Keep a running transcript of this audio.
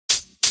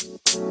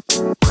Hello,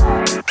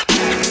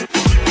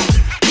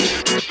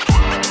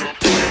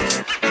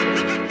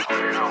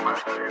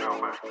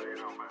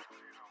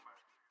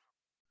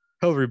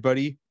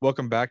 everybody.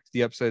 Welcome back to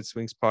the Upside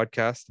Swings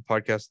podcast, the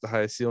podcast with the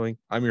highest ceiling.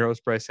 I'm your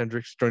host, Bryce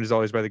Hendricks, joined as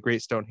always by the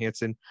great Stone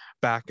Hansen,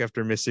 back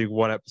after missing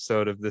one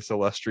episode of this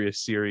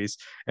illustrious series.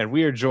 And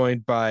we are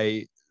joined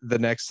by the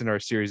next in our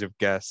series of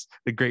guests,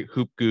 the great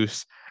Hoop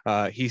Goose.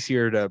 He's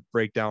here to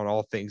break down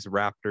all things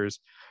Raptors.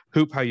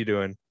 Hoop, how you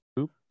doing?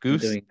 Hoop,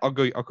 Goose? I'll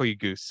call you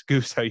Goose.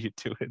 Goose, how you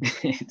doing?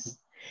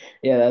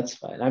 Yeah, that's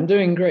fine. I'm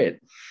doing great.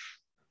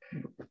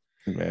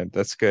 Man,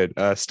 that's good.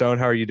 Stone,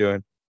 how are you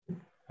doing?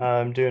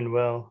 I'm doing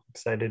well.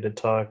 Excited to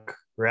talk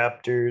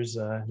Raptors.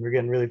 We're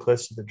getting really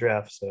close to the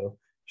draft, so it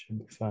should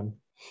be fun.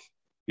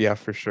 Yeah,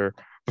 for sure.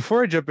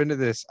 Before I jump into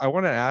this, I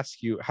want to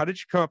ask you, how did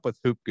you come up with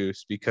Hoop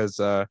Goose? Because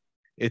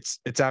it's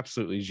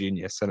absolutely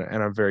genius, and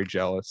I'm very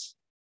jealous.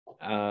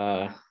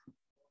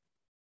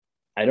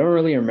 I don't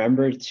really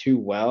remember too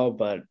well,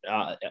 but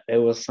it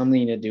was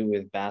something to do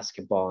with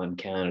basketball in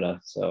Canada.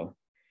 So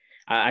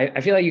I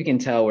feel like you can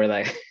tell where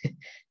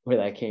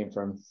that came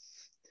from.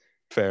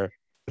 Fair.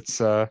 It's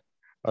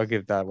I'll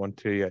give that one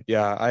to you.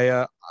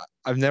 Yeah,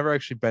 I've never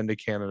actually been to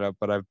Canada,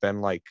 but I've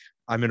been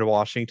I'm in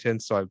Washington,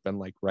 so I've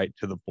been right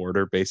to the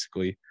border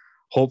basically.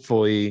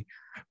 Hopefully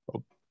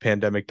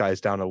pandemic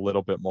dies down a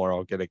little bit more,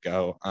 I'll get a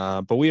go.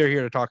 But we are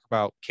here to talk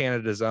about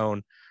Canada's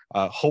own,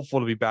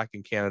 hopeful to be back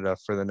in Canada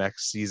for the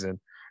next season.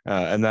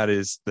 And that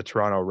is the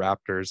Toronto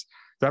Raptors.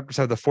 The Raptors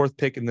have the 4th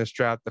pick in this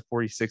draft, the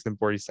 46th and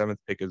 47th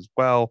pick as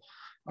well.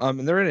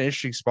 And they're in an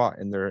interesting spot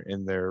in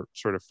their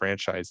sort of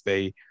franchise.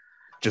 They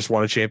just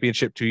won a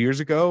championship 2 years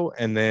ago,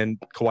 and then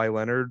Kawhi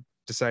Leonard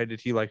decided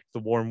he liked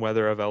the warm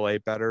weather of LA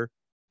better,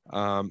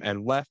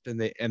 and left. And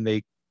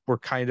they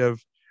kind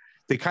of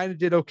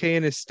did okay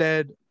in his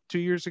stead 2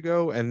 years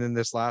ago, and then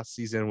this last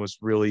season was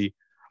really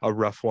a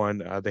rough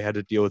one. They had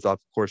to deal with, of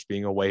course,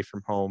 being away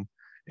from home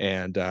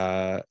and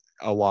a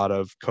lot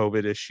of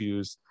COVID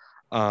issues.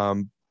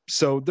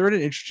 So they're in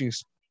an interesting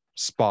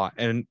spot.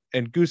 And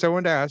Goose, I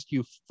wanted to ask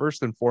you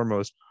first and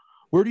foremost,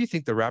 where do you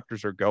think the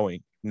Raptors are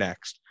going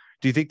next?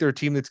 Do you think they're a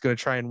team that's going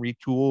to try and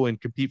retool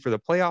and compete for the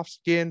playoffs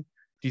again?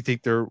 Do you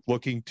think they're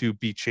looking to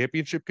be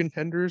championship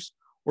contenders?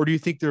 Or do you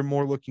think they're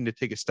more looking to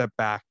take a step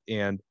back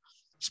and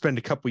spend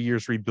a couple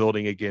years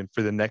rebuilding again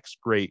for the next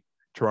great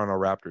Toronto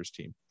Raptors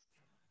team?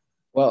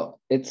 Well,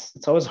 it's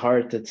always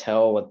hard to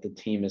tell what the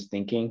team is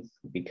thinking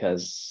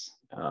because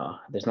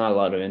there's not a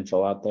lot of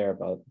info out there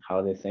about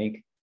how they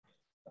think.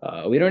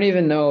 We don't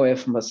even know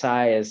if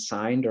Masai is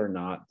signed or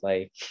not.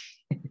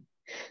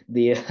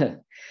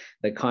 The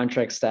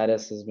contract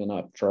status has been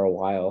up for a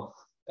while.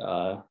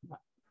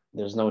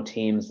 There's no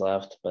teams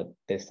left, but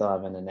they still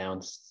haven't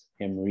announced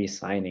him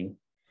re-signing.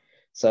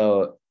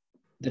 So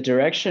the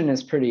direction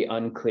is pretty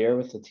unclear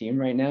with the team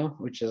right now,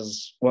 which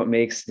is what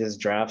makes this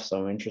draft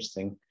so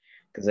interesting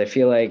because I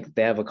feel like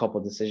they have a couple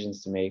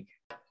decisions to make.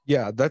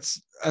 Yeah, that's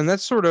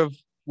sort of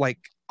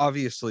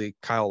obviously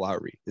Kyle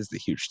Lowry is the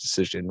huge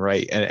decision,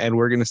 right? And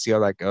we're going to see how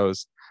that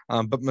goes.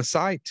 But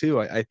Masai too,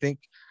 I think,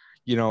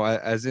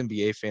 as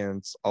NBA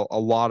fans, a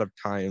lot of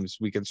times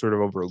we can sort of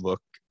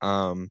overlook,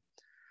 I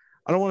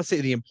don't want to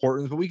say the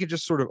importance, but we could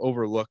just sort of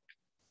overlook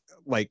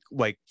like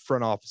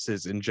front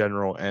offices in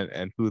general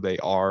and who they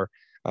are.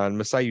 And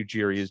Masai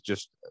Ujiri is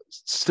just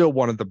still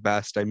one of the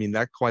best. I mean,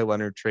 that Kawhi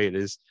Leonard trade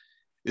is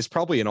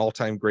probably an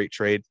all-time great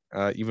trade,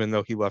 even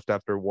though he left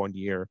after 1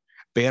 year.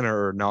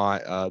 Banner or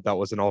not, that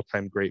was an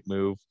all-time great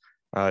move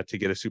to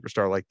get a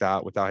superstar like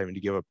that without having to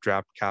give up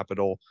draft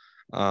capital.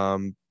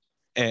 And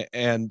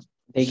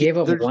they gave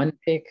up one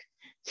pick.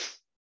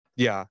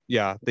 Yeah,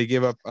 they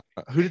gave up.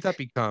 Who did that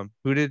become?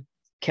 Who did?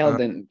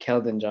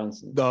 Keldon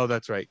Johnson. Oh,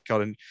 that's right,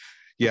 Keldon.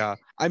 Yeah,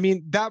 I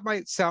mean, that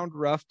might sound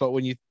rough, but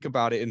when you think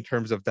about it in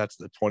terms of that's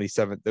the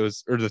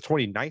 27th, or the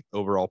 29th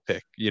overall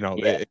pick,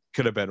 it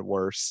could have been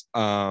worse.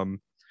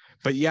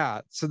 But yeah,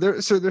 so they're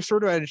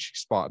sort of at a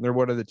spot, and they're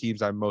one of the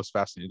teams I'm most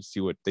fascinated to see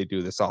what they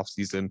do this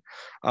offseason.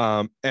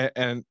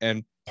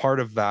 And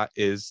part of that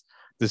is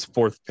this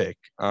 4th pick.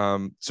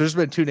 So there's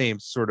been 2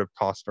 names sort of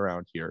tossed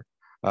around here.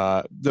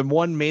 The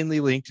one mainly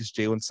linked is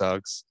Jalen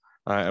Suggs,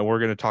 and we're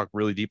going to talk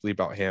really deeply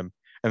about him.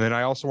 And then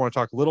I also want to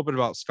talk a little bit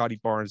about Scotty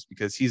Barnes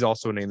because he's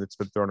also a name that's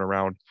been thrown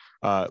around,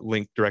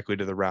 linked directly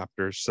to the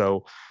Raptors.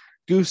 So,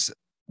 Goose,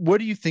 what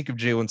do you think of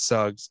Jalen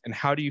Suggs, and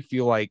how do you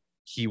feel like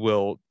he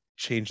will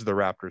change the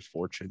Raptors'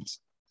 fortunes?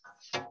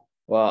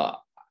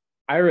 Well,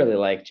 I really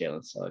like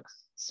Jalen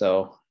Suggs,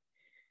 so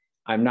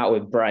I'm not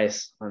with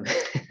Bryce on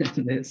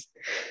this.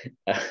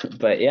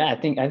 But yeah, I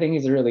think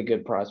he's a really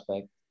good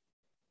prospect.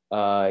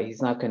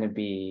 He's not going to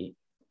be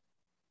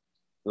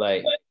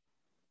the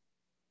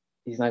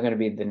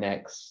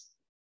next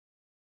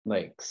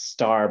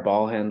star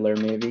ball handler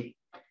maybe,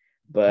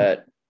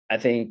 but I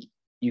think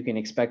you can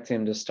expect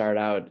him to start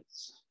out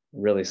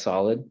really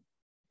solid.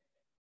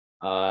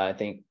 I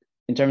think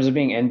in terms of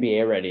being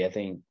NBA ready, I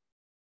think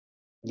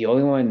the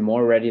only one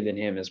more ready than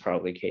him is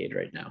probably Cade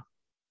right now.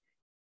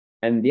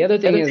 And the other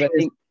thing is,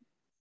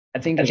 I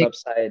think his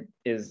upside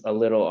is a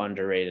little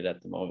underrated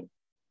at the moment.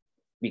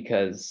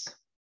 because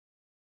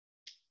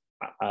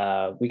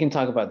we can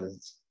talk about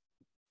this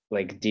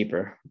like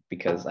deeper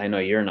because I know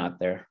you're not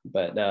there,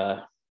 but I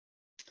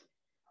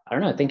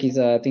don't know. I think he's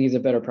a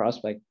better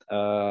prospect.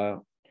 I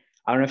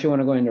don't know if you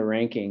want to go into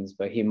rankings,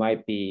 but he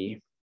might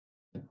be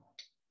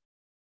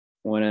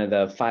one of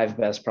the 5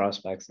 best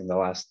prospects in the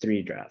last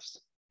 3 drafts.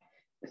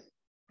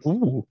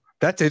 Ooh,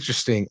 that's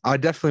interesting. I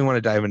definitely want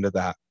to dive into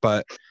that.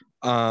 But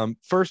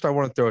first, I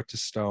want to throw it to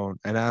Stone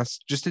and ask,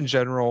 just in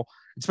general,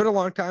 it's been a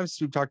long time since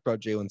we've talked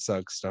about Jalen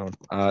Suggs, Stone.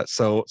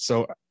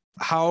 So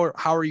how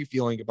are you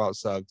feeling about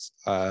Suggs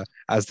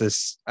as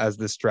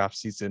this draft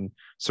season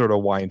sort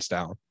of winds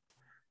down?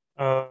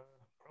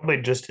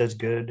 Probably just as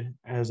good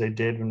as I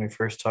did when we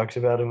first talked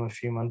about him a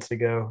few months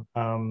ago.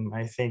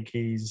 I think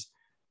he's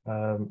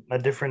a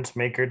difference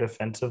maker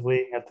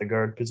defensively at the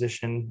guard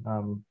position.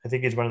 I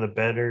think he's one of the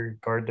better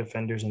guard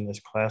defenders in this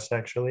class,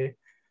 actually.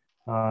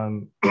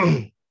 Um,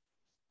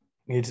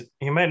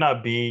 he might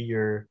not be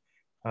your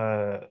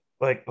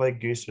like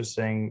Goose was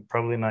saying,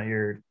 probably not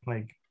your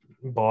like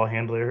ball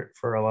handler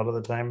for a lot of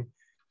the time.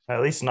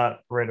 At least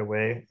not right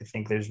away. I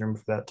think there's room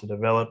for that to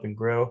develop and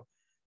grow.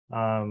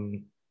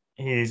 Um,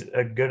 he's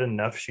a good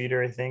enough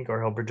shooter, I think,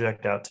 or he'll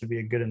project out to be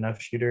a good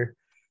enough shooter.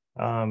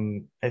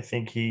 I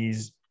think he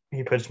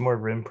puts more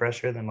rim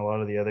pressure than a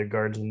lot of the other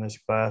guards in this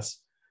class.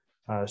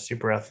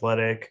 Super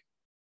athletic,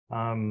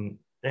 and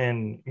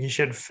he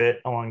should fit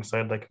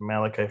alongside like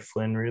Malachi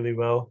Flynn really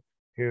well,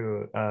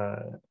 who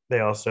they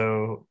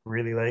also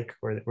really like,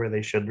 or where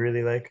they should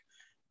really like.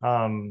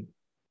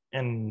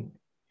 And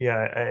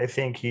yeah, I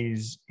think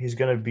he's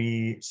going to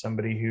be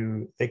somebody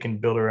who they can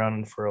build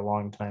around for a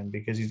long time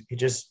because he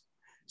just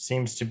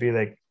seems to be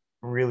like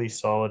really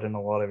solid in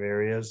a lot of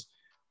areas.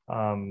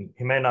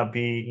 He might not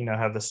be,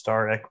 have the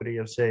star equity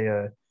of say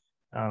a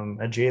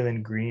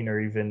Jalen Green or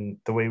even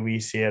the way we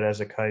see it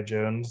as a Kai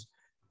Jones,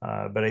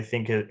 but I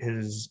think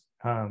his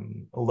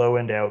low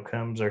end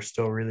outcomes are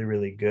still really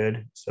really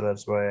good. So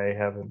that's why I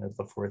have him as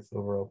the 4th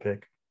overall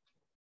pick.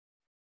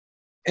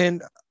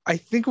 And I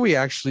think we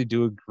actually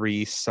do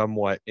agree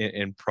somewhat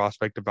in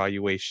prospect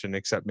evaluation,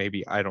 except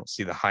maybe I don't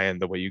see the high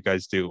end the way you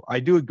guys do. I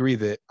do agree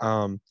that,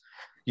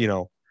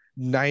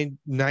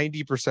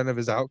 90% of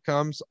his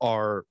outcomes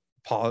are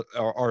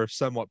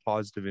somewhat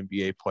positive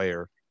NBA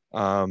player.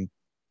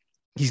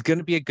 He's going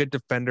to be a good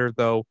defender,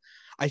 though.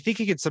 I think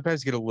he can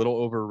sometimes get a little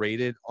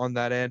overrated on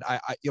that end. I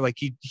like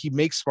he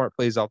makes smart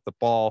plays off the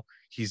ball.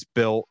 He's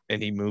built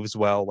and he moves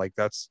well. Like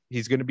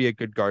he's going to be a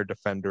good guard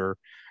defender.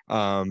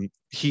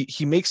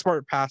 He makes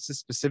smart passes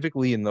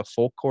specifically in the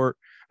full court.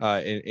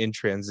 In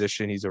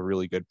transition, he's a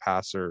really good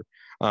passer.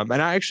 And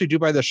I actually do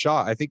buy the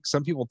shot. I think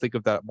some people think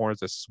of that more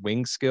as a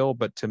swing skill,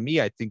 but to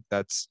me, I think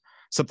that's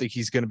something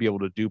he's going to be able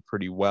to do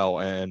pretty well.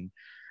 And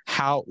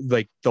how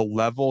like the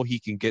level he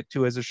can get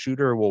to as a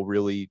shooter will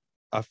really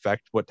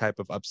affect what type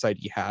of upside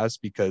he has,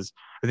 because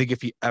I think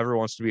if he ever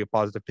wants to be a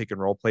positive pick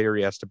and roll player,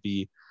 he has to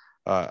be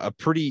a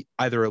pretty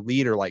either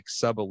elite or like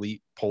sub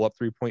elite pull up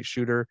 3-point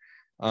shooter.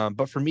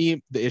 But for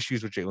me, the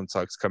issues with Jalen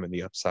Suggs come in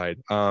the upside.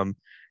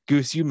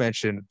 Goose, you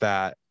mentioned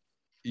that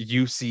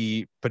you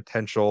see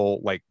potential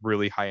like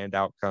really high end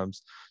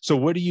outcomes. So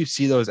what do you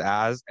see those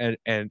as,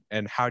 and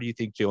how do you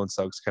think Jalen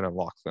Suggs can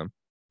unlock them?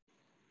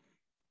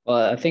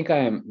 Well, I think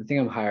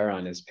I'm higher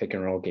on his pick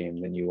and roll game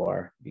than you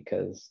are,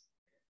 because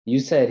you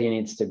said he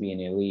needs to be an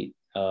elite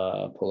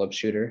pull-up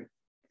shooter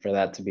for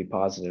that to be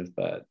positive,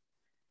 but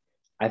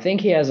I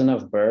think he has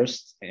enough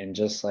burst and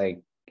just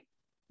like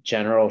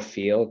general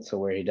feel to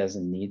where he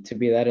doesn't need to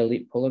be that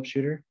elite pull-up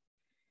shooter.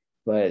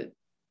 But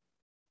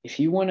if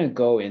you want to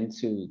go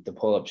into the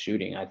pull-up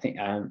shooting, I think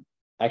I'm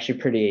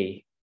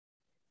actually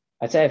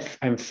I'd say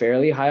I'm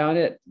fairly high on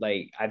it.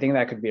 Like I think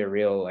that could be a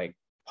real like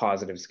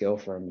positive skill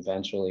for him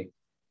eventually,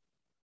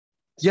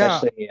 Yeah,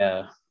 especially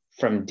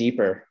from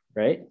deeper,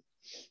 right?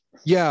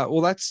 yeah.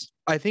 Well,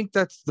 I think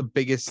that's the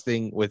biggest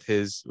thing with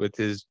his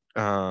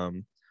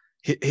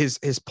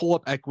pull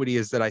up equity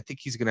is that I think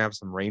he's going to have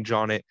some range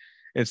on it.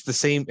 And it's the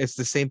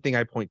same thing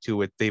I point to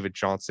with David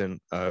Johnson,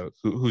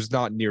 who's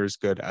not near as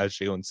good as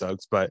Jalen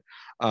Suggs, but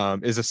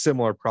is a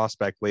similar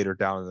prospect later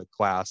down in the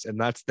class. And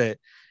that's that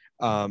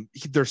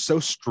they're so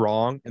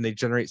strong and they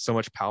generate so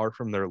much power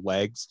from their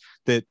legs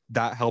that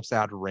helps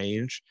add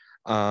range.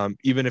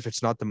 Even if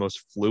it's not the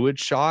most fluid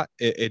shot,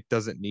 it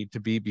doesn't need to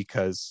be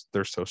because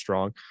they're so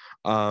strong.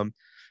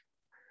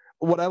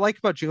 What I like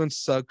about Jalen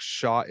Suggs'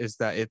 shot is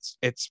that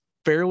it's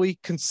fairly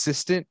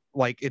consistent.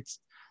 Like it's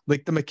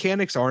like the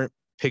mechanics aren't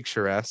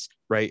picturesque,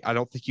 right? I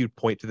don't think you'd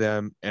point to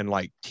them and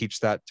like teach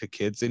that to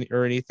kids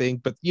or anything,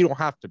 but you don't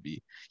have to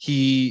be.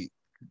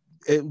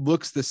 It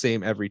looks the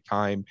same every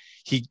time.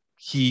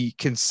 He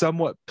can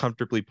somewhat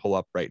comfortably pull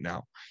up right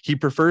now. He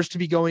prefers to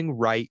be going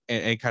right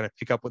and kind of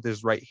pick up with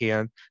his right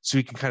hand so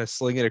he can kind of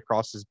sling it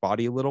across his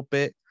body a little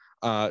bit.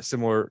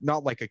 Similar,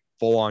 not like a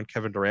full on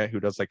Kevin Durant who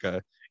does like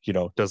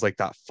does like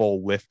that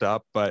full lift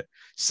up, but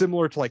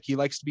similar to like he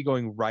likes to be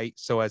going right.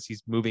 So as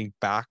he's moving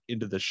back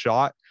into the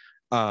shot,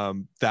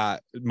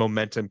 that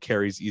momentum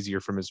carries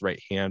easier from his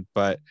right hand.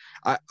 But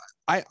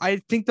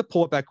I think the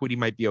pull-up equity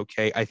might be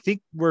okay. I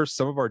think where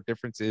some of our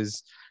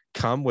differences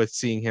come with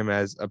seeing him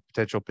as a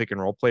potential pick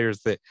and roll player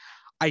is that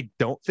I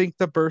don't think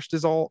the burst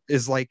is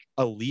like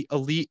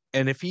elite.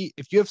 And if you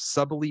have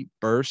sub elite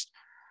burst,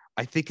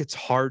 I think it's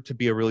hard to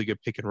be a really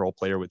good pick and roll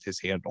player with his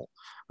handle.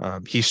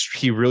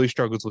 He really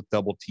struggles with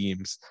double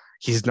teams.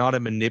 He's not a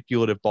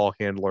manipulative ball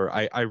handler.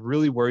 I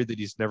really worry that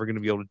he's never going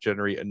to be able to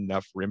generate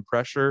enough rim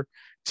pressure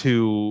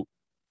to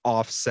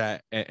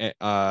offset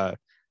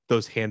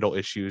those handle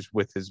issues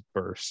with his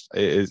burst.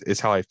 Is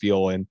how I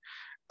feel, and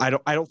I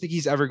don't think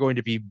he's ever going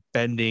to be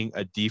bending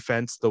a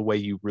defense the way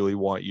you really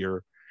want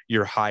your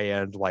high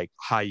end, like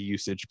high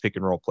usage pick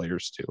and roll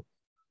players to.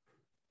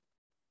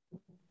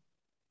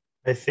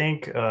 I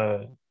think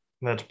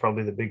that's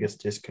probably the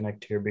biggest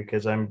disconnect here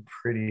because I'm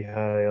pretty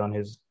high on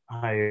his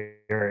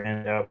higher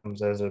end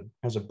outcomes as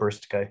a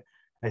burst guy.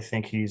 I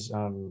think he's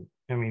I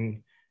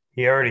mean,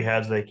 he already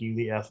has like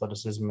elite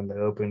athleticism in the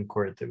open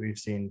court that we've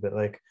seen, but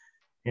like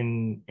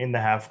in the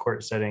half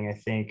court setting, I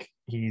think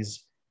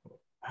he's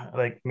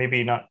like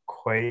maybe not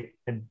quite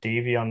a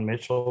Davion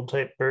Mitchell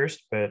type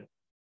burst, but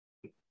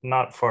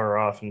not far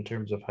off in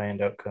terms of high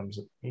end outcomes.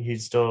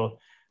 He's still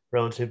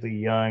relatively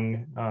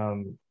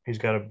young. He's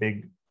got a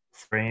big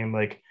frame.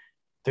 Like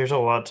there's a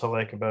lot to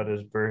like about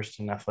his burst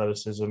and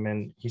athleticism,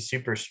 and he's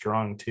super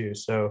strong too.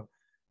 So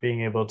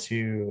being able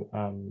to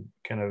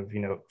kind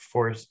of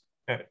force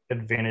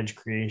advantage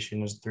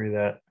creation is through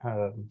that.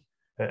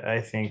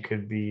 I think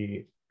could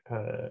be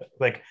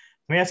like.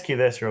 Let me ask you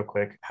this real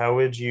quick. How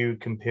would you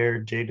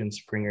compare Jaden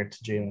Springer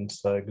to Jalen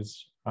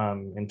Suggs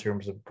in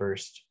terms of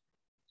burst?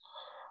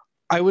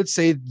 I would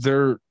say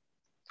they're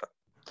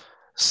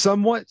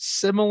somewhat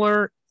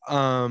similar.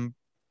 Suggs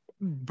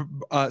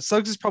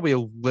is probably a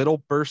little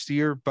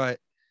burstier, but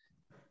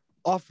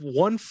off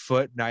 1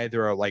 foot,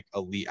 neither are like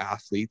elite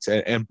athletes,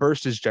 and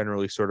burst is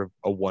generally sort of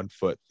a 1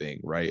 foot thing,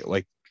 right?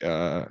 Like,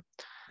 I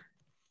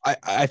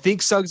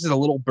think Suggs is a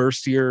little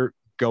burstier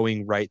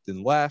going right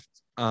than left,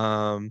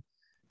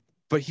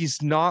 but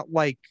he's not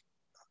like.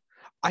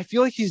 I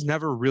feel like he's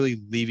never really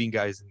leaving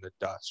guys in the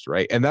dust,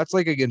 right? And that's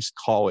like against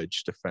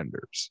college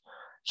defenders.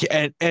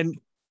 And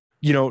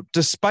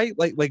despite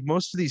like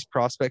most of these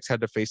prospects had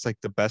to face like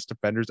the best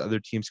defenders other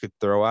teams could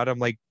throw at him,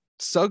 like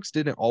Suggs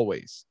didn't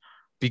always,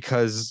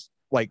 because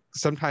like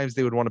sometimes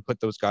they would want to put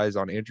those guys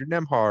on Andrew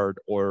Nemhard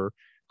or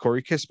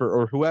Corey Kispert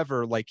or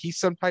whoever. Like he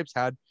sometimes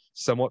had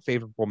somewhat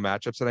favorable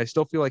matchups, and I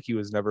still feel like he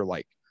was never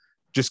like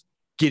just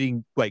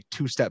getting like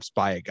 2 steps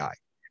by a guy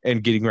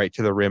and getting right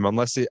to the rim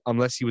unless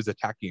he was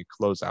attacking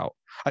a closeout.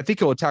 I think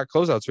he'll attack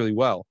closeouts really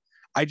well.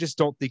 I just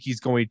don't think he's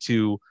going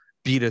to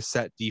beat a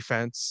set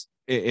defense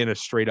in a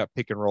straight up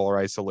pick and roll or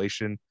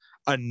isolation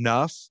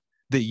enough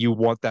that you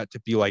want that to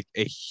be like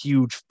a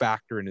huge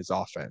factor in his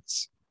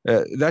offense.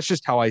 That's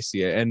just how I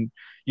see it. And,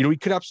 he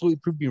could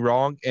absolutely prove me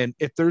wrong. And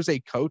if there's a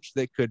coach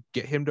that could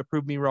get him to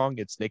prove me wrong,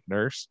 it's Nick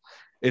Nurse.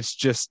 It's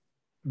just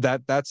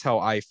that's how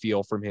I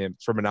feel from him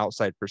from an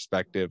outside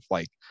perspective.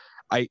 Like,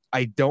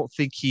 I don't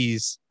think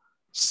he's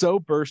so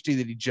bursty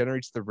that he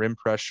generates the rim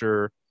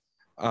pressure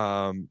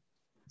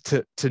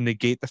to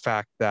negate the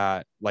fact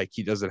that like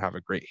he doesn't have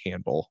a great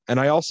handle. And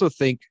I also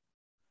think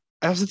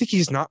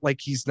he's not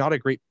a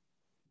great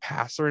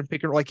passer in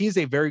pick and roll. Like he's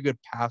a very good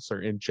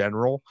passer in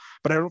general,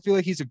 but I don't feel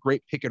like he's a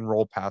great pick and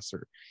roll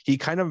passer. He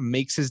kind of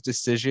makes his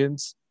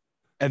decisions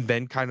and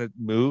then kind of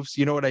moves.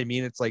 You know what I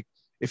mean? It's like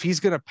if he's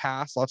going to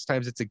pass, lots of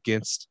times it's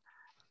against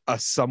a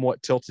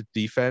somewhat tilted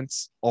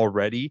defense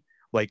already,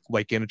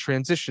 like in a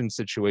transition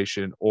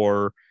situation,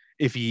 or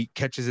if he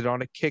catches it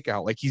on a kick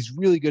out. Like he's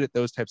really good at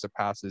those types of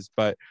passes.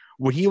 But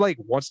when he like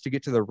wants to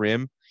get to the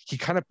rim, he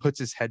kind of puts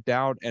his head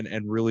down and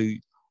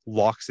really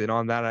locks in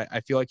on that.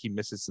 I feel like he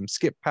misses some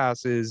skip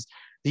passes.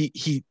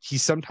 He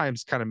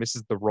sometimes kind of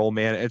misses the roll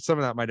man, and some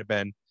of that might have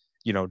been,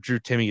 Drew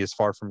Timme is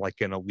far from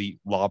like an elite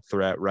lob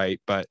threat, right?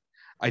 But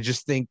I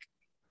just think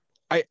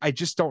I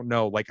just don't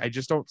know. Like I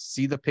just don't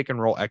see the pick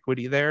and roll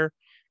equity there.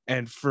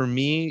 And for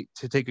me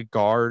to take a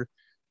guard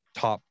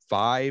top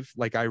 5,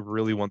 like I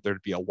really want there to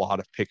be a lot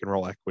of pick and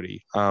roll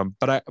equity.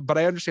 But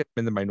I understand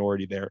I'm in the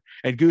minority there.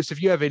 And Goose,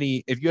 if you have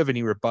any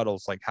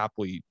rebuttals, like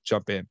happily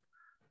jump in.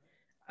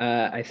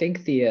 I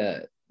think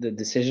the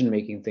decision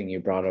making thing you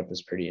brought up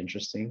is pretty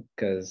interesting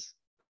because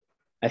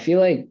I feel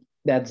like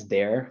that's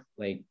there.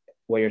 Like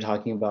what you're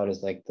talking about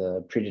is like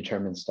the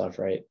predetermined stuff,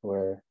 right?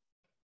 Where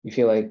you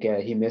feel like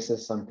he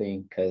misses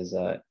something because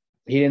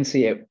he didn't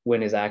see it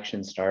when his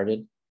action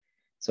started.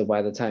 So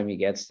by the time he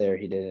gets there,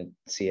 he didn't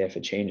see if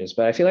it changes.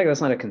 But I feel like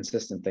that's not a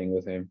consistent thing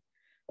with him.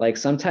 Like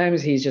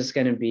sometimes he's just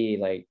going to be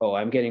like, oh,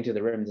 I'm getting to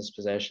the rim this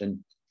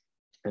possession,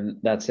 and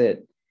that's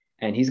it.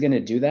 And he's going to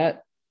do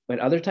that. But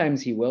other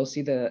times he will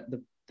see the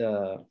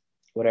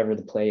whatever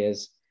the play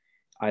is,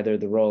 either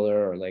the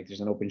roller or like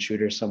there's an open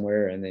shooter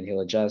somewhere, and then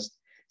he'll adjust.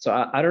 So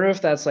I don't know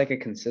if that's like a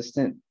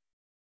consistent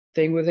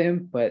thing with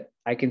him, but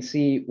I can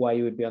see why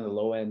you would be on the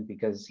low end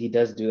because he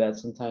does do that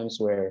sometimes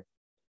where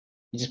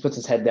he just puts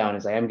his head down.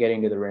 He's like, I'm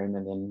getting to the rim,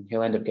 and then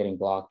he'll end up getting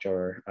blocked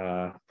or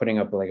putting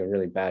up like a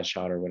really bad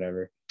shot or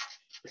whatever.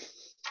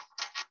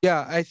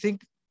 Yeah, I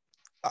think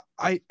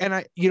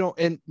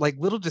and like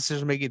little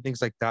decision making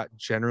things like that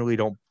generally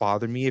don't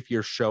bother me if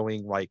you're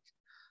showing like,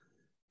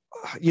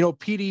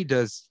 PD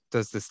does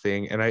this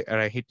thing, and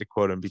I hate to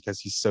quote him because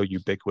he's so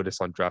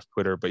ubiquitous on draft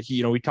Twitter, but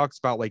he talks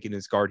about like in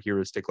his guard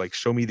heuristic, like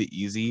show me the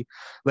easy.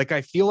 Like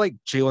I feel like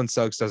Jalen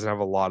Suggs doesn't have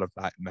a lot of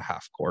that in the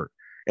half court.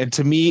 And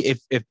to me,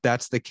 if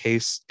that's the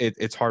case,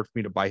 it's hard for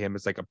me to buy him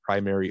as like a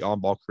primary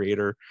on-ball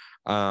creator.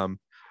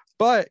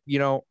 But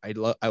I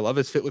love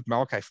his fit with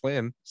Malachi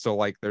Flynn. So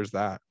like there's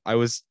that.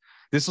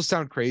 This will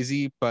sound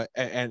crazy, but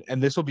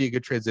and this will be a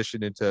good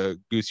transition into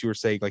Goose. You were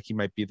saying like he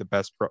might be the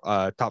best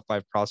top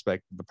 5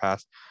 prospect in the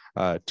past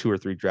 2 or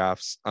 3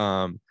 drafts.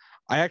 I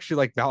actually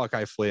like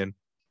Malachi Flynn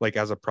like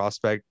as a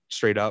prospect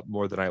straight up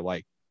more than I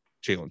like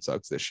Jalen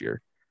Suggs this year.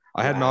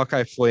 I had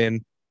Malachi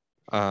Flynn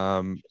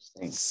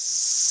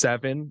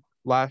 7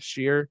 last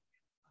year,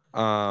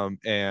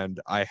 and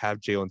I have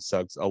Jalen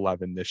Suggs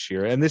 11 this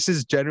year. And this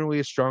is generally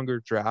a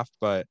stronger draft,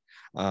 but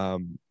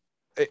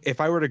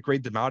if I were to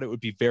grade them out, it would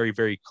be very,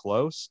 very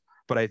close.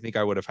 But I think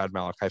I would have had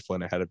Malachi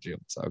Flynn ahead of Jalen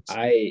Suggs.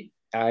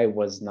 I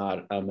was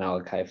not a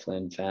Malachi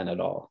Flynn fan at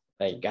all.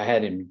 Like I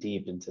had him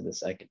deep into the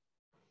second.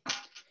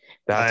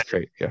 That's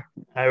great. Yeah.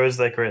 I was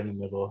like right in the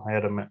middle. I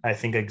had him, I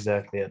think,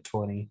 exactly at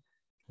 20,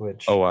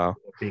 which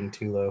being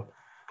too low.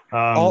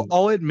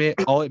 I'll admit,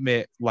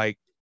 like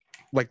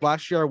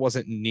last year, I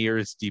wasn't near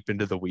as deep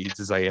into the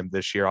weeds as I am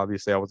this year.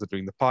 Obviously, I wasn't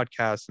doing the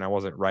podcast and I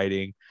wasn't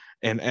writing,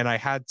 and I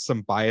had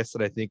some bias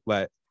that I think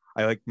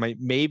might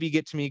maybe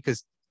get to me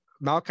because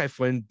Malachi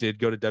Flynn did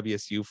go to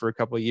WSU for a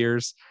couple of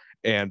years,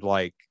 and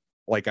like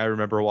I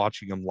remember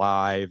watching him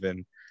live,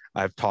 and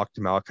I've talked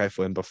to Malachi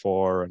Flynn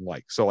before, and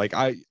so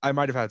I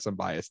might have had some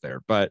bias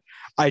there, but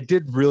I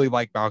did really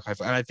like Malachi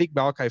Flynn, and I think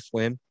Malachi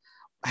Flynn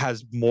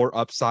has more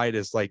upside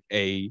as like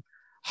a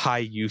high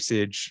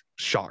usage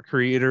shot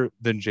creator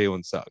than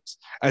Jalen Suggs.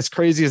 As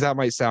crazy as that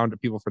might sound to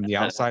people from the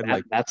outside,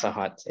 that's a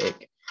hot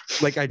take.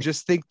 Like I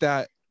just think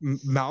that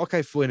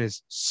Malachi Flynn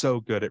is so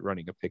good at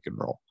running a pick and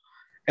roll.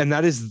 And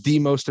that is the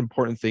most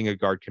important thing a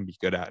guard can be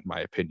good at, in my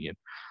opinion.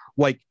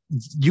 Like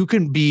you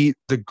can be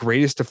the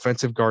greatest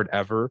defensive guard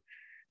ever.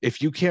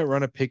 If you can't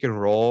run a pick and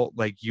roll,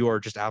 like you are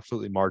just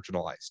absolutely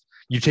marginalized.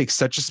 You take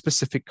such a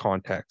specific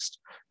context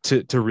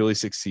to really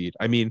succeed.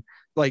 I mean,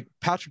 like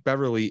Patrick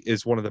Beverley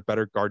is one of the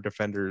better guard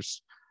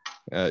defenders,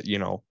 of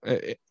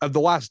the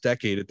last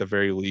decade at the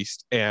very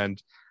least.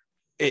 And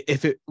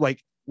if it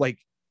like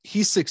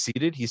he's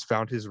succeeded, he's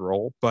found his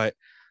role, but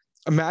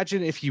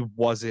imagine if he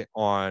wasn't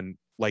on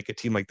like a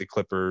team like the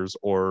Clippers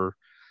or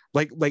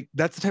like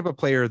that's the type of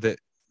player that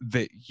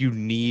you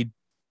need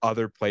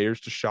other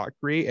players to shot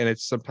create, and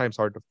it's sometimes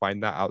hard to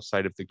find that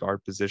outside of the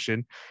guard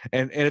position.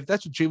 And if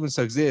that's what Jalen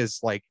Suggs is,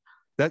 like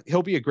that,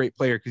 he'll be a great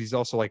player because he's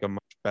also like a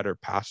much better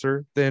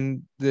passer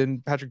than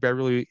Patrick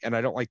Beverley. And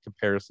I don't like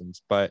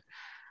comparisons, but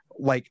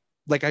like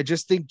I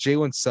just think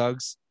Jalen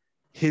Suggs,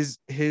 his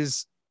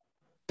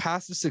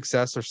paths to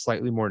success are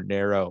slightly more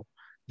narrow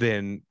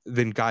than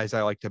guys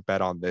I like to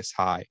bet on this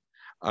high.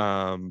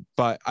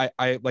 But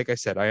I like I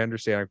said, I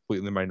understand I'm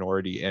completely in the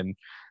minority. And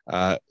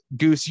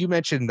Goose, you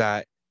mentioned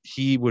that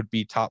he would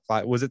be top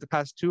 5. Was it the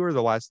past 2 or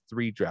the last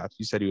 3 drafts?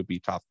 You said he would be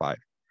top 5.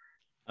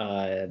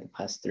 The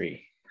past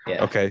 3.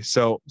 Yeah. Okay.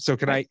 So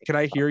can I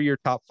hear your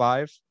top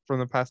 5 from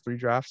the past 3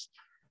 drafts?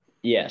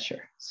 Yeah,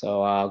 sure.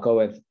 So I'll go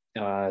with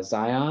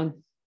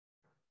Zion.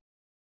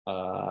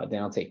 Then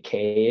I'll take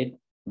Cade,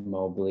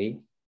 Mobley.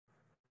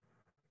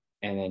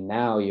 And then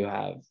now you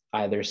have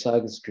either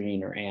Suggs,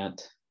 Green, or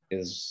Ant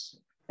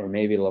or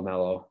maybe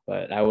LaMelo,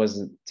 but I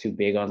wasn't too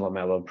big on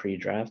LaMelo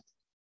pre-draft.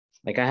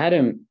 Like I had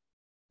him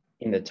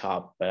in the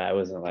top, but I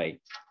wasn't I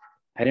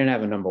didn't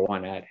have a number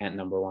 1. I had Ant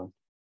number 1.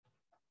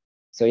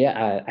 So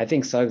yeah, I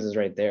think Suggs is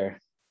right there,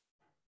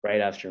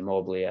 right after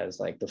Mobley as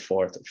like the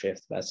 4th or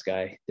 5th best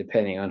guy,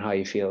 depending on how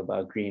you feel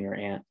about Green or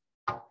Ant.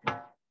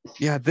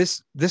 Yeah,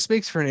 this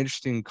makes for an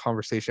interesting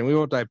conversation. We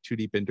won't dive too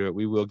deep into it.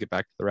 We will get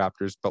back to the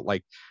Raptors, but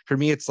like for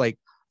me, it's like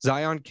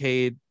Zion,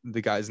 Cade,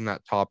 the guys in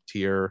that top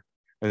tier,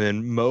 and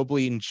then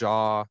Mobley and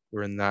Ja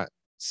were in that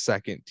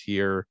second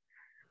tier,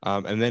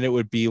 and then it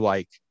would be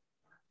like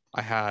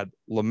I had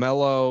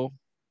LaMelo,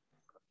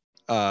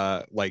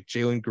 like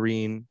Jalen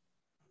Green,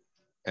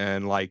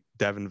 and like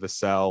Devin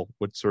Vassell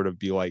would sort of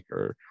be like,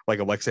 or like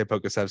Alexei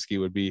Pokusevsky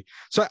would be.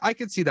 So I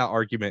could see that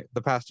argument.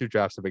 The past 2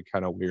 drafts have been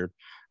kind of weird.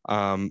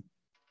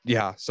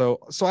 Yeah, so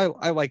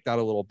I like that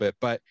a little bit,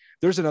 but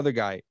there's another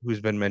guy who's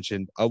been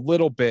mentioned a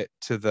little bit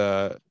to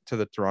the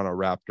Toronto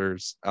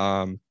Raptors.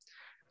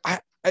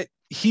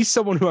 He's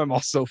someone who I'm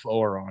also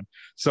lower on,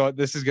 so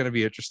this is going to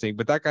be interesting.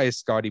 But that guy is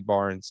Scotty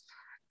Barnes.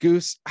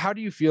 Goose, how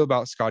do you feel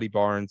about Scotty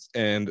Barnes,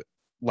 and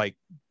like,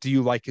 do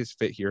you like his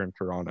fit here in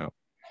Toronto?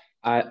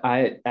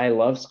 I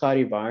love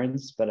Scotty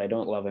Barnes, but I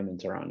don't love him in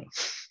Toronto.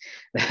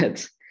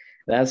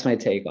 That's my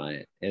take on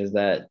it. Is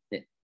that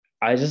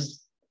I just.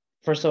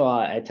 First of all,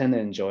 I tend to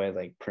enjoy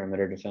like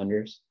perimeter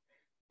defenders,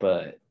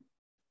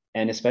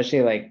 and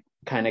especially like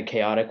kind of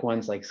chaotic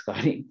ones like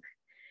Scotty.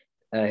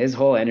 His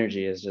whole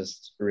energy is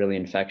just really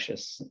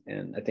infectious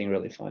and I think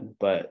really fun.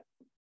 But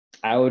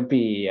I would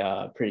be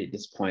pretty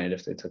disappointed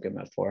if they took him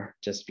at 4,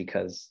 just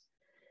because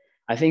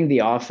I think the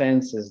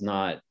offense is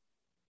not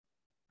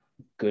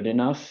good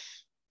enough,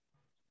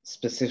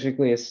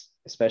 specifically,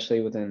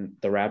 especially within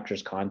the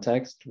Raptors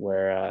context,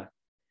 where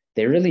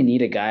they really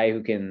need a guy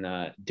who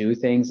can do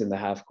things in the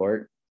half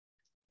court.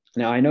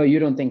 Now, I know you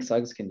don't think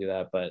Suggs can do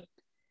that, but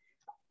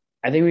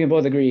I think we can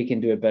both agree he can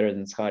do it better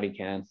than Scotty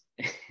can.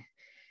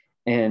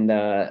 And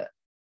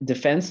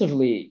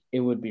defensively, it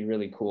would be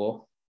really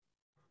cool.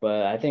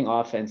 But I think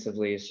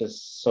offensively, it's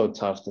just so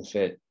tough to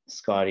fit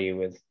Scotty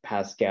with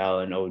Pascal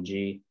and OG.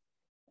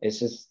 It's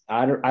just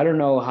I don't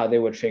know how they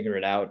would figure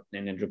it out,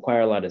 and it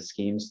require a lot of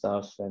scheme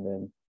stuff, and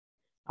then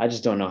I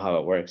just don't know how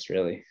it works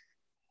really.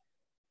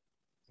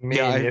 I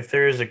mean, if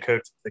there is a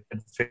coach that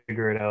could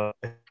figure it out,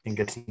 I think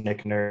it's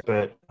Nick Nurse.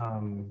 But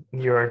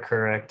you are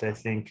correct. I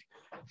think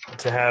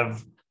to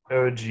have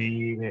OG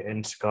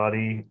and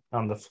Scotty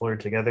on the floor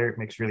together, it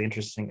makes really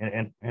interesting,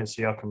 and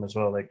Siakam as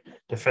well. Like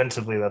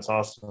defensively, that's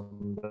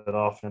awesome, but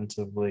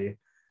offensively,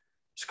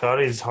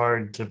 Scotty's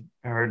hard to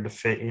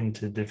fit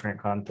into different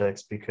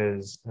contexts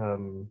because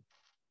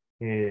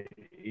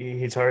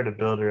he's hard to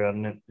build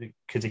around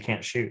because he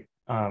can't shoot.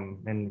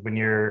 And when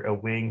you're a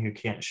wing who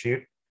can't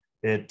shoot,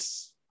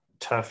 it's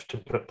tough to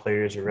put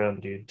players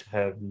around you to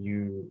have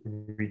you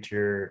reach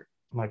your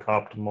like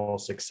optimal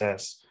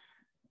success,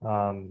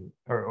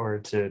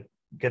 or to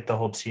get the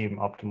whole team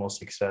optimal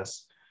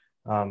success.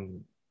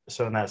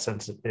 So in that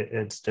sense,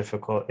 it's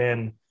difficult.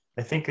 And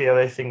I think the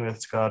other thing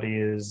with Scotty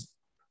is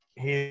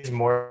he's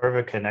more of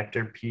a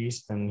connector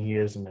piece than he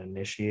is an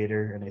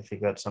initiator. And I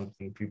think that's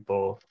something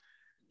people,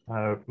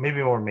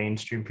 maybe more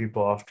mainstream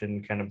people,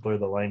 often kind of blur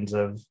the lines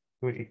of.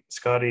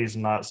 Scotty is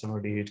not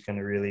somebody who's going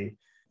to really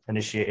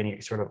initiate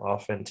any sort of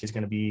offense. He's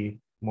going to be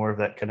more of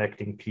that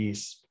connecting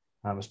piece,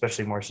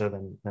 especially more so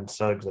than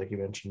Suggs, like you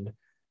mentioned.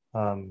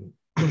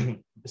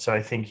 So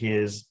I think he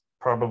is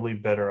probably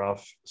better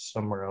off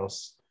somewhere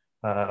else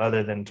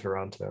other than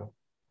Toronto.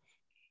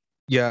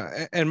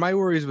 Yeah, and my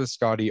worries with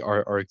Scotty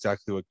are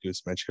exactly what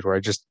Goose mentioned, where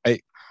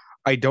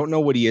I don't know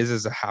what he is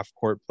as a half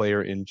court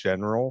player in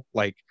general.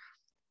 Like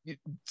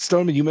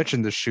Stoneman, you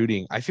mentioned the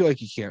shooting. I feel like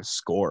he can't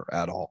score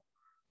at all.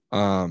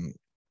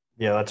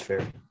 Yeah, that's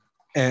fair.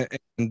 And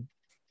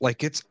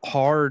like it's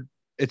hard.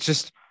 It's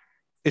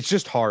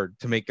just hard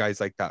to make guys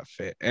like that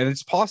fit, and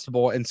it's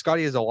possible. And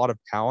Scotty has a lot of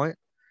talent.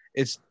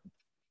 It's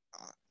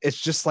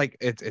just like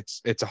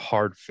it's a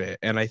hard fit,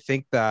 and I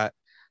think that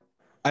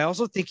I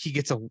also think he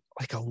gets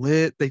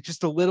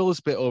just a little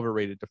bit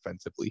overrated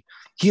defensively.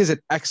 He is an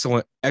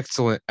excellent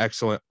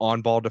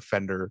on-ball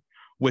defender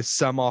with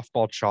some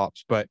off-ball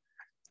chops, but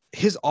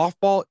his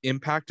off-ball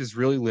impact is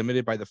really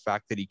limited by the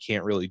fact that he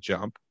can't really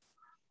jump.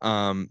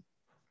 And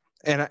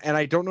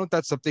I don't know if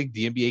that's something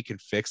the NBA can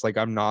fix. Like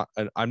I'm not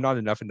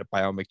enough into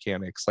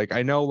biomechanics. Like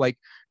I know like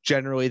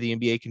generally the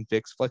NBA can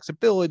fix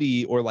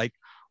flexibility, or like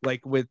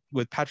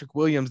with Patrick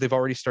Williams, they've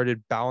already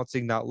started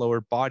balancing that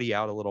lower body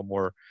out a little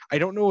more. I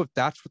don't know if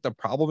that's what the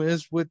problem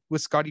is with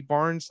Scotty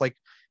Barnes. Like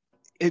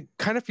it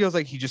kind of feels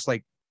like he just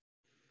like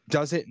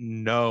doesn't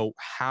know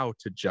how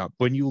to jump.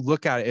 When you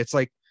look at it, it's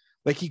like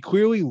he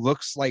clearly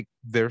looks like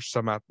there's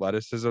some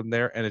athleticism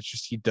there, and it's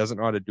just he doesn't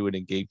know how to do it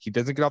in game. He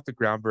doesn't get off the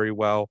ground very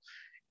well.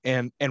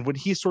 And when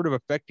he's sort of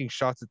affecting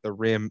shots at the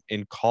rim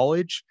in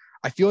college,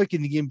 I feel like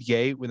in the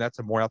NBA, when that's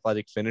a more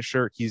athletic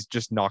finisher, he's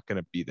just not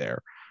going to be there.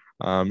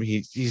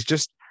 He's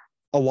just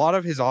a lot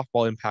of his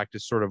off-ball impact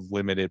is sort of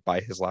limited by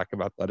his lack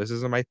of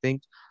athleticism, I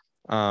think.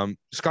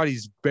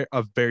 Scotty's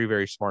a very,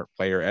 very smart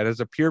player, and as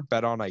a pure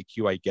bet on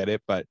IQ, I get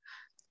it, but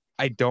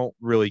I don't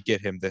really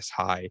get him this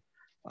high.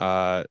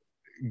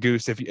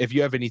 Goose, if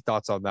you have any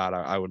thoughts on that,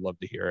 I would love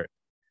to hear it.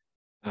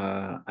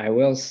 I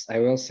will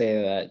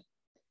say that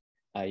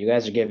you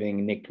guys are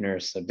giving Nick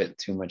Nurse a bit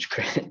too much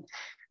credit,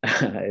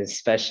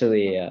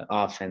 especially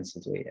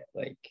offensively.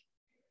 Like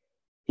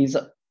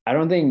I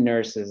don't think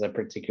Nurse is a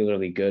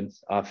particularly good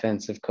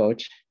offensive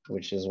coach,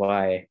 which is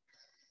why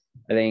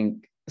I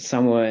think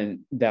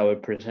someone that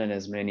would present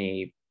as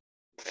many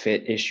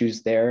fit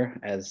issues there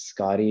as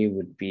Scotty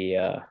would be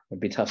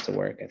tough to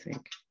work, I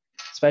think,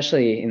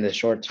 especially in the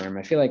short term.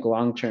 I feel like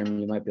long term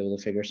you might be able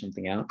to figure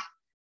something out,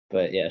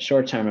 but yeah,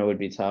 short term it would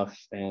be tough.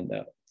 And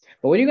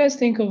but what do you guys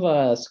think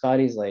of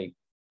Scotty's like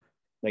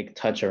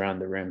touch around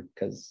the rim?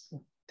 Because I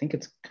think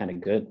it's kind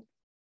of good.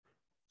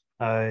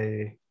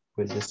 I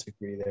would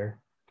disagree there.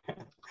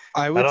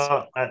 I would.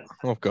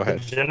 Go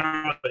ahead.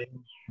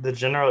 The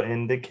general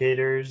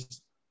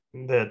indicators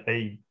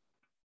that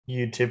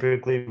you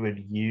typically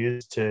would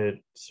use to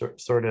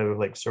sort of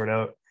like sort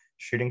out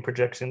shooting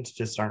projections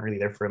just aren't really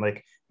there for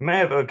like you might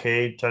have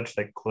okay touch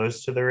like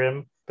close to the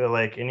rim, but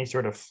like any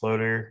sort of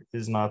floater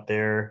is not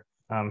there.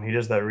 He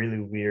does that really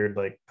weird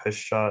like push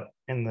shot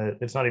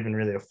it's not even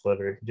really a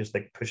floater. He just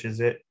like pushes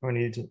it when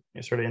he's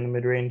sort of in the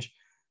mid range.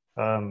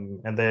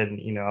 And then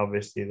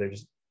obviously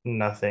there's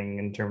nothing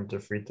in terms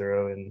of free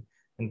throw and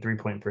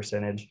 3-point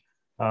percentage.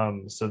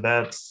 So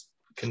that's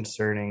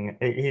concerning.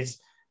 He's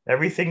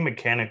everything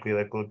mechanically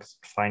like looks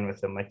fine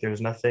with him. Like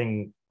there's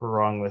nothing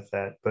wrong with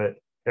that, but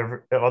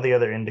all the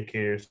other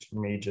indicators for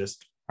me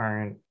just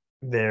aren't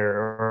there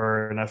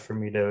or enough for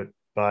me to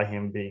buy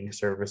him being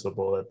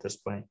serviceable at this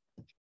point.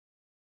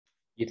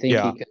 You think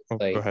Yeah. he could Oh,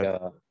 go like ahead.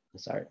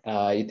 sorry.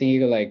 You think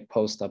you could like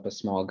post up a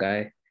small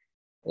guy?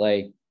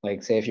 Like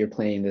say if you're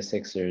playing the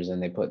Sixers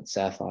and they put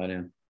Seth on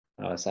him,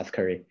 Seth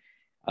Curry.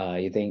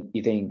 You think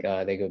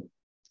they could,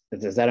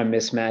 is that a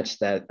mismatch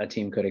that a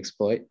team could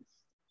exploit?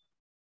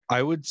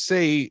 I would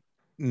say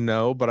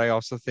no, but I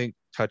also think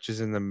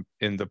touches in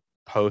the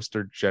post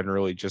are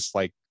generally just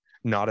like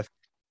not a,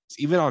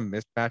 even on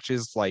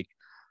mismatches.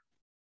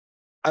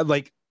 I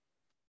like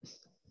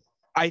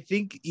I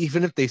think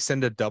even if they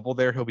send a double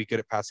there, he'll be good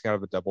at passing out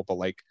of a double. But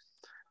like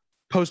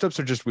post ups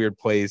are just weird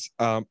plays.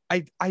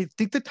 I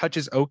think the touch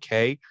is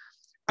okay.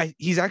 I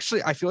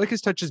feel like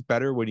his touch is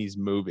better when he's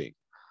moving.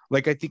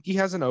 Like I think he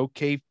has an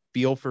okay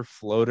feel for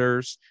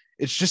floaters.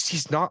 It's just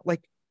he's not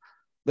like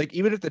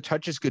even if the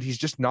touch is good, he's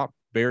just not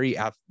very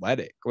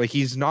athletic. Like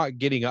he's not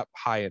getting up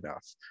high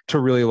enough to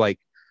really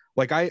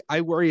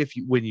I worry if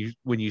you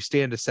when you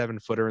stand a 7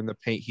 footer in the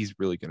paint, he's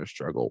really going to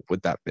struggle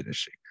with that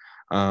finishing.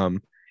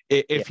 Um,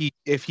 Yeah,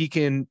 if he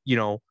can,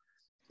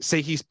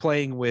 say he's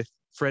playing with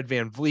Fred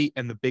Van Vliet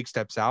and the big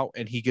steps out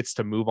and he gets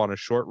to move on a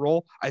short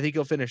roll, I think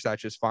he'll finish that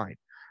just fine.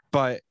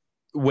 But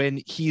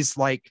when he's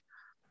like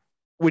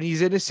when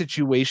he's in a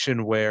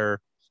situation where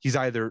he's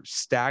either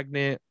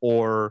stagnant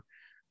or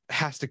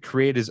has to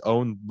create his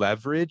own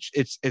leverage,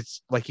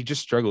 it's like he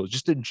just struggles.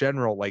 Just in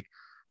general, like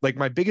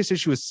my biggest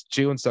issue with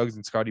Jalen Suggs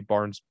and Scotty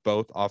Barnes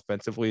both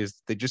offensively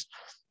is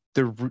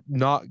they're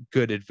not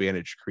good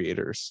advantage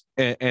creators.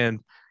 And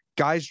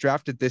guys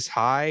drafted this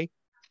high,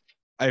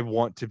 I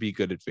want to be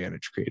good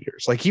advantage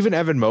creators. Like even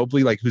Evan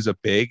Mobley, like who's a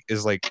big,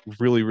 is like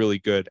really, really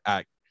good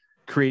at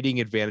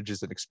creating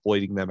advantages and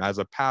exploiting them as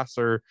a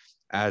passer,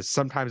 as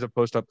sometimes a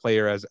post-up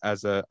player,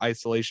 as a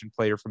isolation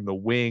player from the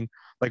wing,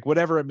 like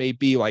whatever it may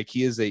be. Like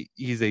he's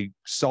a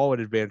solid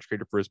advantage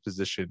creator for his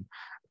position.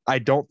 I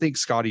don't think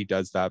Scotty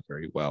does that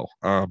very well.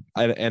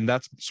 And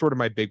that's sort of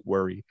my big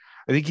worry.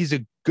 I think he's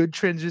a good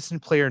transition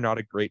player, not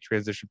a great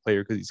transition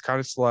player because he's kind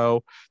of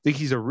slow. I think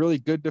he's a really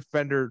good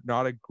defender,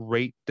 not a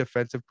great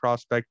defensive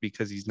prospect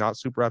because he's not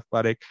super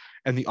athletic.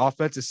 And the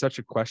offense is such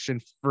a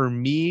question. For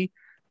me,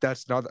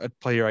 that's not a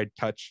player I'd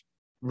touch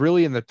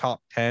really in the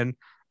top 10,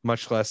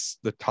 much less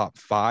the top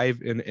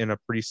 5 in a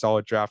pretty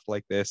solid draft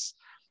like this.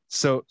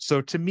 So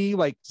to me,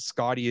 like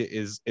Scotty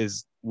is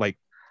like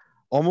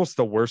almost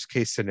the worst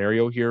case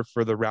scenario here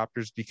for the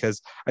Raptors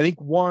because I think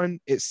one,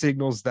 it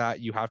signals that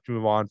you have to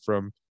move on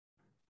from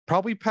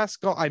probably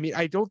Pascal. I mean,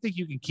 I don't think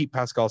you can keep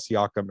Pascal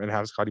Siakam and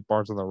have Scotty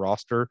Barnes on the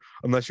roster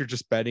unless you're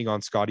just betting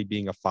on Scotty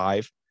being a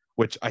 5,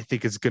 which I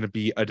think is going to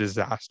be a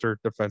disaster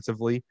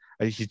defensively.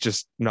 I think he's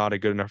just not a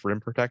good enough rim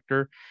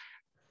protector.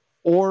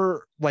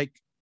 Or like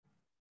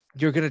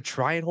you're going to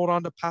try and hold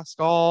on to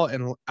Pascal,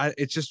 and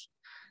it's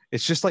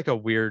just like a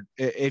weird.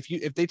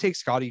 If they take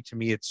Scotty, to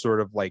me, it's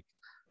sort of like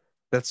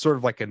that's sort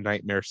of like a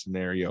nightmare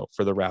scenario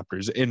for the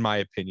Raptors, in my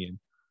opinion.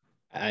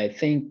 I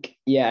think,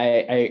 yeah,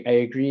 I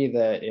agree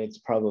that it's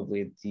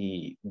probably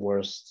the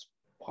worst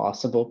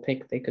possible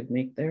pick they could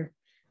make there.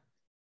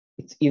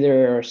 It's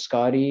either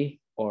Scotty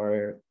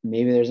or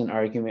maybe there's an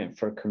argument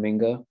for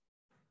Kaminga,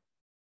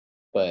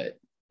 but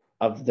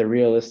of the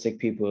realistic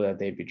people that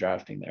they'd be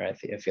drafting there,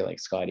 I feel like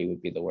Scotty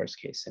would be the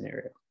worst case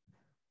scenario.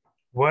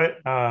 What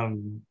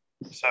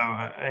so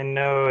I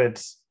know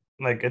it's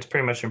like it's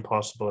pretty much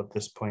impossible at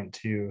this point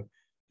to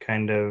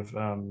kind of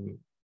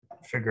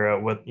figure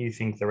out what you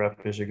think the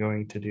Raptors are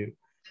going to do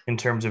in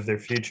terms of their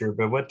future,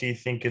 but what do you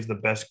think is the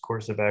best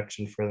course of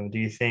action for them? Do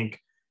you think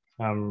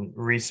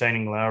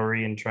re-signing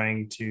Lowry and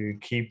trying to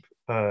keep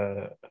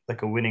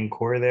like a winning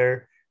core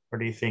there, or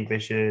do you think they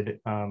should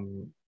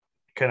kind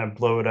of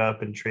blow it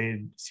up and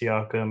trade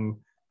Siakam,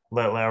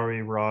 let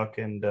Lowry rock,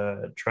 and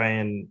try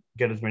and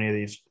get as many of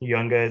these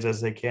young guys as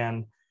they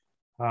can?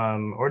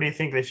 Or do you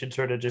think they should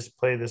sort of just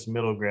play this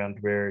middle ground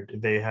where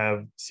they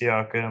have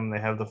Siakam,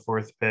 they have the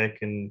fourth pick,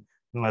 and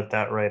let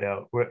that ride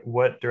out?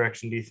 What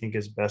direction do you think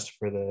is best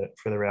for the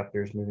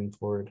Raptors moving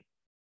forward?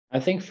 I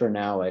think for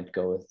now I'd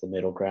go with the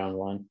middle ground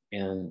one,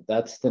 and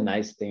that's the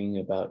nice thing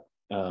about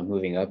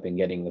moving up and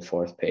getting the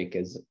fourth pick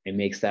is it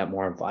makes that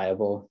more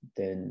viable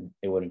than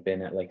it would have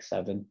been at like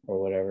 7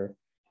 or whatever,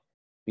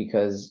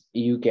 because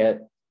you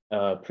get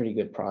a pretty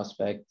good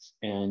prospect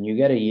and you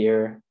get a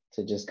year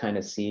to just kind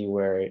of see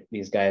where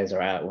these guys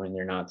are at when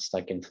they're not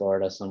stuck in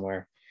Florida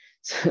somewhere.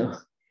 So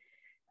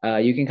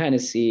you can kind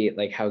of see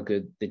like how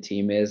good the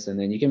team is, and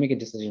then you can make a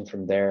decision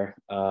from there.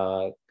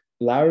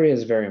 Lowry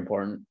is very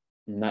important.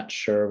 I'm not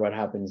sure what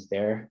happens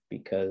there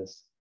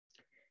because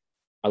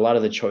a lot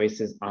of the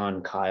choices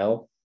on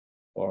Kyle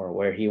or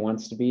where he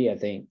wants to be. I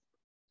think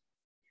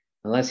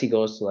unless he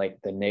goes to like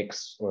the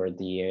Knicks or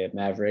the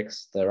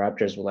Mavericks, the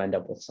Raptors will end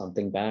up with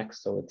something back,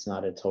 so it's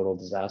not a total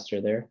disaster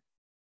there.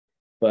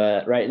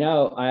 But right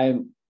now,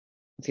 I'm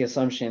the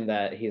assumption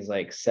that he's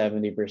like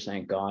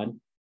 70% gone.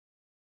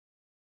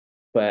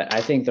 But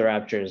I think the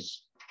Raptors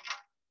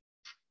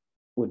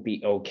would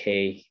be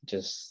okay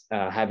just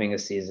having a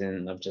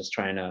season of just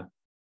trying to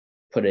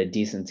put a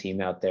decent team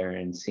out there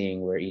and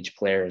seeing where each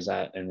player is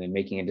at, and then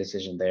making a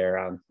decision there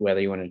on whether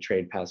you want to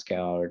trade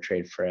Pascal or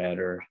trade Fred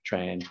or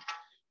try and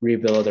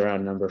rebuild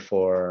around number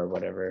 4 or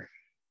whatever.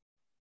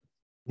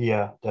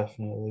 Yeah,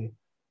 definitely.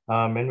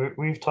 And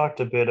we've talked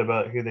a bit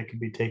about who they could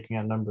be taking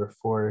at number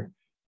 4,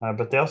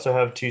 but they also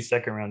have 2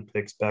 second-round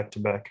picks back to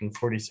back in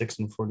 46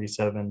 and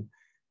 47.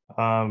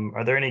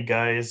 Are there any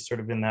guys sort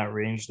of in that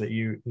range that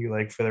you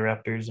like for the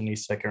Raptors? Any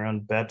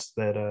second-round bets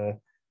that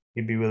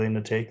you'd be willing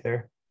to take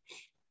there?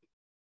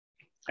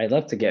 I'd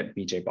love to get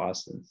BJ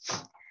Boston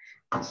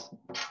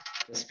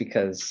just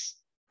because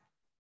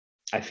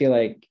I feel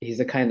like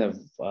he's a kind of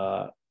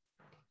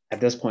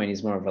at this point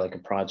he's more of like a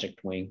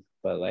project wing,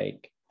 but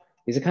like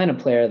he's a kind of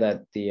player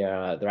that the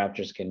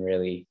Raptors can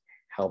really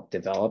help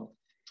develop.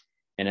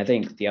 And I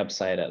think the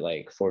upside at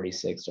like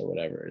 46 or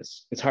whatever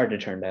is it's hard to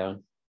turn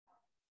down.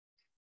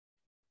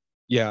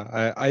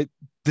 Yeah, I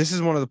this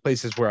is one of the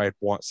places where I'd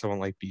want someone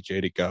like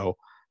BJ to go.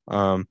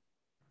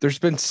 There's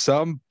been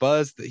some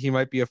buzz that he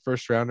might be a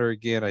first rounder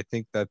again. I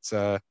think that's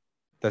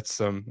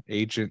some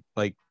agent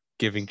like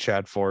giving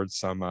Chad Ford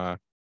some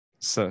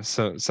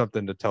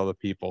something to tell the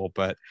people,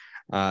 but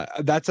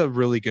that's a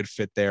really good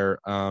fit there.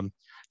 A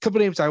couple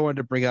names I wanted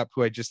to bring up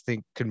who I just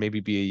think could maybe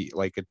be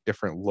like a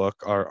different look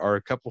are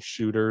a couple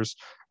shooters,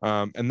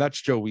 and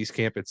that's Joe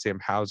Wieskamp and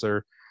Sam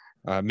Hauser,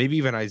 maybe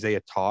even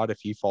Isaiah Todd if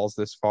he falls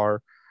this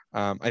far.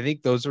 I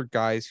think those are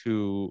guys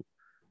who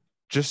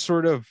just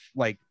sort of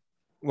like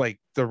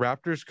the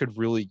Raptors could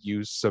really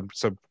use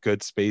some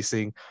good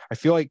spacing. I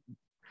feel like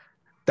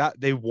that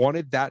they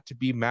wanted that to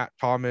be Matt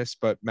Thomas,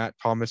 but Matt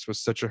Thomas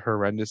was such a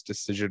horrendous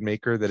decision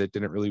maker that it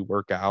didn't really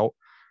work out.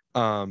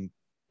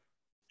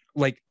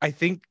 Like I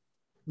think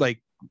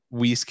like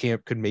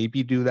Wieskamp could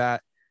maybe do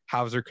that.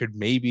 Hauser could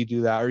maybe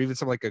do that, or even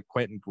some like a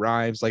Quentin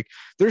Grimes. Like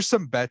there's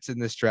some bets in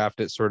this draft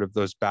at sort of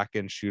those back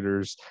end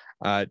shooters.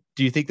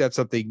 Do you think that's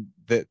something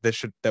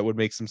that would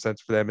make some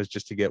sense for them, is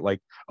just to get like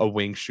a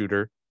wing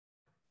shooter?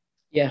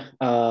 Yeah,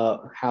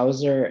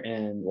 Hauser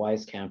and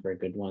Wieskamp are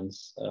good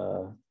ones.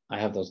 I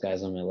have those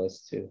guys on my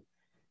list too,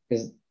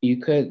 because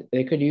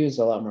they could use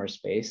a lot more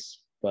space.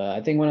 But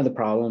I think one of the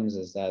problems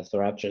is that the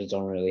Raptors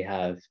don't really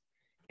have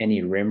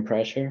any rim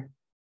pressure.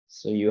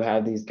 So you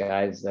have these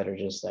guys that are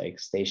just like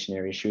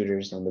stationary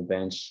shooters on the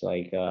bench,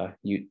 like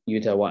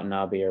Yuta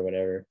Watanabe or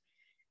whatever,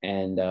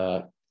 and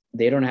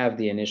they don't have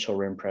the initial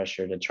rim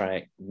pressure to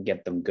try and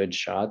get them good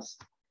shots.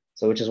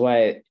 So which is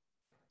why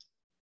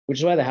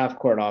the half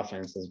court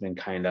offense has been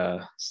kind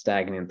of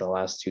stagnant the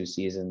last 2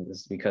 seasons,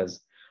 is because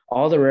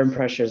all the rim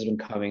pressure has been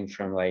coming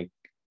from like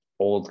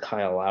old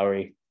Kyle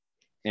Lowry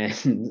and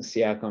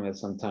Siakam at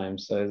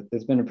sometimes. So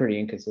it's been a pretty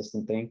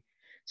inconsistent thing.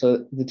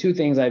 So the two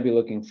things I'd be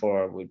looking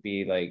for would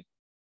be like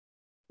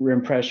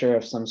rim pressure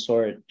of some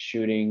sort,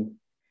 shooting,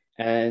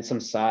 and some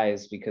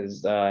size,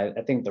 because I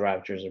think the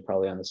Raptors are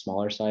probably on the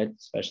smaller side,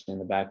 especially in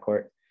the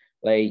backcourt.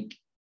 Like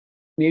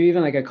maybe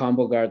even like a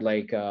combo guard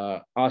like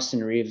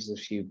Austin Reeves,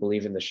 if you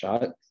believe in the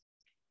shot.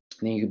 I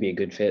think he could be a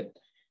good fit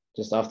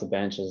just off the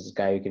bench as a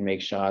guy who can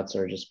make shots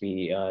or just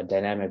be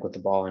dynamic with the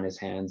ball in his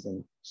hands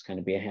and just kind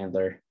of be a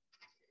handler.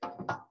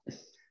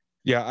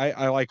 Yeah,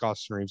 I like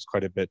Austin Reeves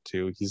quite a bit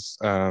too. He's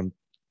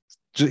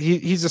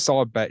a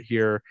solid bet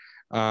here.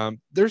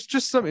 There's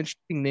just some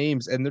interesting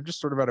names, and they're just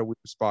sort of at a weird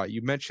spot.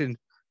 You mentioned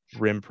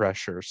rim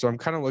pressure, so I'm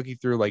kind of looking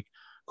through like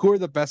who are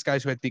the best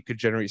guys who I think could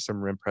generate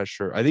some rim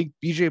pressure. I think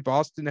BJ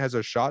Boston has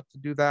a shot to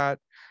do that.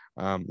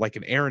 Like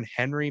an Aaron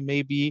Henry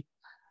maybe.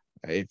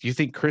 If you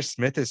think Chris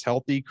Smith is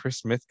healthy, Chris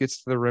Smith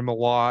gets to the rim a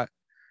lot.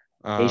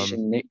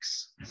 Asian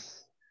Knicks.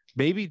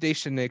 Maybe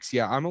Daishen Nix.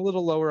 Yeah, I'm a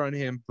little lower on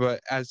him, but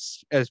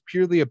as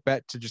purely a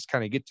bet to just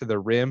kind of get to the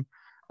rim,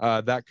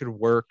 that could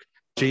work.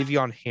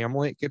 Javion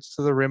Hamlet gets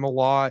to the rim a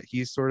lot.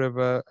 He's sort of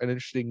an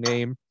interesting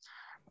name.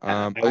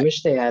 I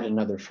wish they had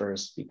another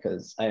first,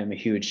 because I am a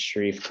huge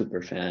Sharif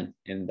Cooper fan,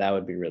 and that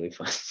would be really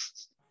fun.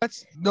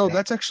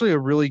 That's actually a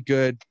really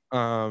good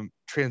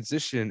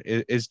transition.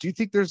 Do you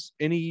think there's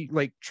any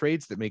like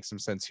trades that make some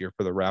sense here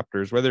for the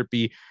Raptors, whether it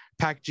be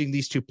packaging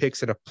these two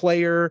picks in a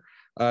player,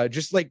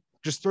 just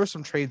throw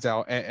some trades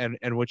out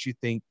and what you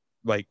think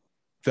like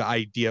the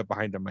idea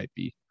behind them might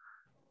be?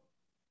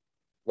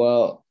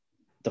 Well,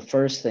 the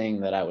first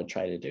thing that I would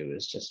try to do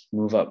is just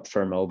move up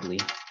for Mobley,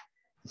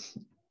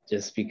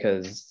 just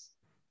because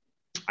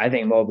I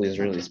think Mobley is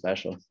really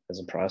special as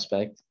a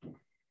prospect.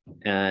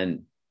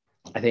 And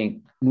I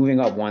think moving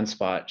up one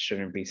spot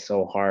shouldn't be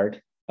so hard,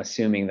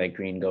 assuming that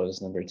Green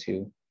goes number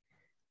 2,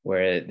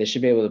 where they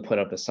should be able to put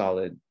up a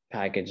solid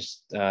package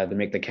to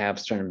make the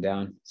Cavs turn them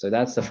down. So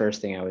that's the first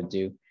thing I would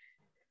do.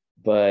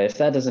 But if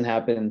that doesn't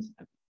happen,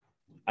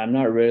 I'm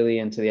not really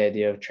into the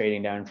idea of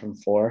trading down from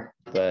 4,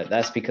 but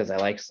that's because I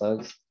like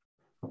Suggs.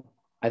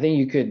 I think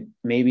you could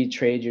maybe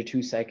trade your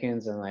 2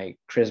 seconds and like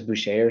Chris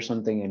Boucher or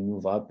something and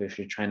move up if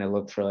you're trying to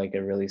look for like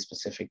a really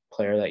specific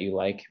player that you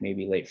like,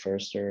 maybe late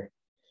first or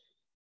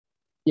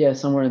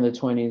somewhere in the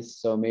 20s.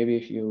 So maybe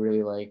if you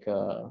really like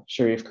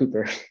Sharif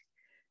Cooper,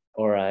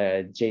 or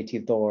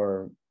JT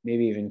Thor,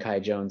 maybe even Kai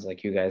Jones,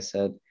 like you guys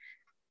said,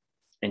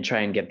 and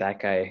try and get that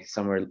guy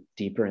somewhere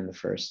deeper in the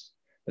first.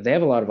 But they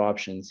have a lot of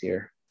options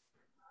here.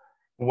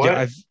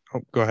 What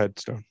Go ahead,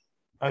 Stone.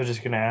 I was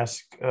just going to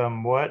ask,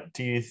 what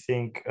do you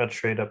think a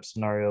trade up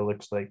scenario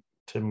looks like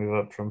to move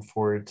up from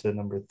 4 to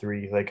number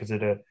 3? Like, is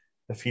it a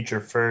feature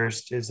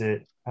first? Is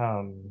it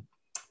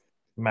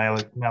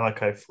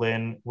Malachi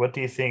Flynn? What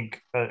do you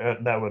think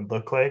that would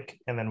look like?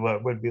 And then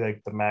what would be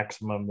like the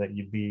maximum that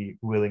you'd be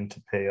willing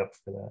to pay up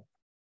for that?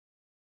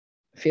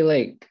 I feel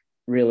like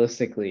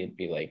realistically it'd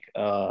be like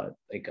a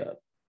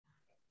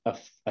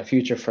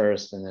future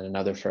first and then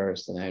another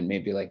first and then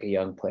maybe like a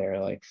young player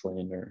like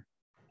Flynn, or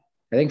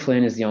I think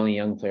Flynn is the only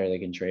young player they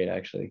can trade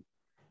actually,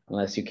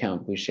 unless you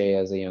count Boucher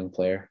as a young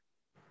player.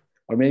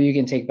 Or maybe you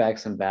can take back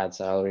some bad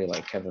salary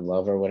like Kevin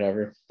Love or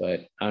whatever,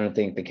 but I don't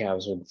think the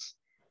Cavs would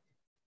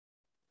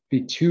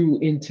be too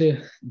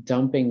into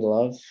dumping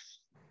Love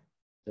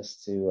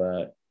just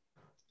to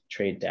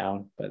trade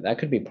down, but that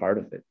could be part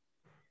of it.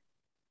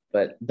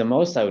 But the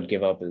most I would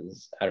give up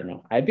is, I don't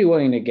know, I'd be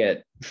willing to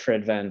get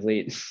Fred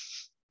VanVleet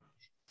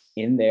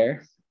in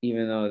there,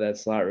 even though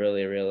that's not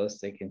really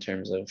realistic in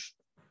terms of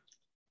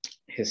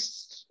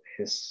his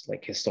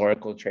like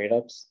historical trade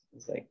ups.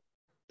 It's like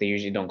they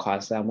usually don't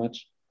cost that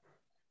much.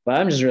 But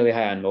I'm just really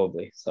high on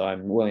Mobley, so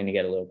I'm willing to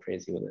get a little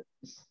crazy with it.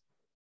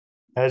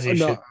 As you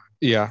should.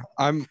 Yeah,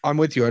 I'm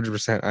with you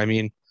 100%. I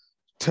mean,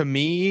 to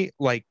me,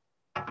 like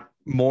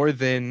more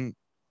than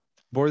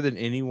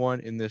anyone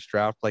in this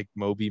draft, like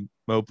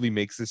Mobley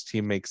makes this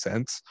team make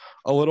sense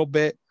a little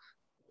bit.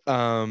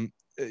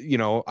 You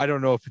know, I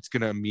don't know if it's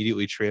going to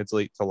immediately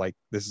translate to like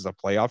this is a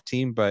playoff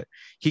team, but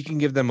he can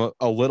give them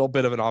a little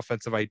bit of an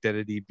offensive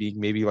identity, being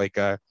maybe like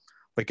an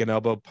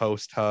elbow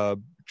post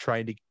hub,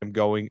 trying to get him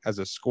going as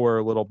a scorer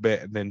a little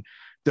bit, and then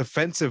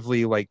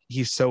defensively, like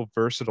he's so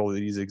versatile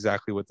that he's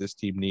exactly what this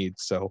team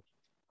needs. So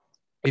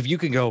if you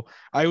can go,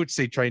 I would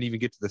say try and even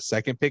get to the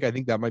second pick. I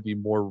think that might be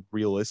more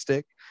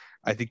realistic.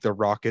 I think the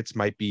Rockets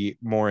might be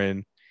more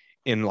in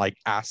like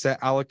asset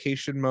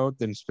allocation mode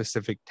than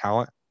specific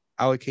talent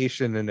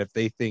allocation. And if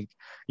they think,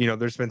 you know,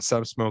 there's been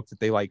some smoke that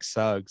they like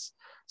Suggs.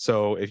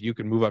 So if you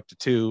can move up to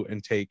 2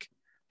 and take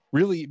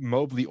really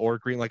Mobley or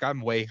Green, like I'm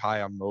way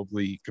high on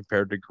Mobley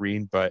compared to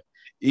Green, but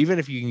even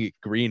if you can get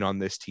Green on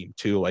this team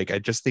too, like I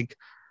just think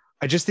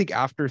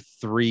after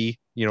 3,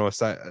 you know,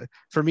 aside,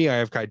 for me, I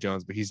have Kai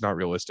Jones, but he's not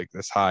realistic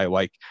this high.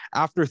 Like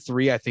after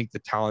 3, I think the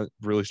talent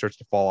really starts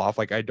to fall off.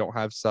 Like I don't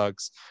have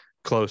Suggs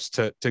close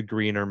to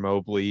Green or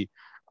Mobley.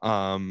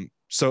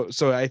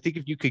 So I think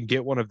if you can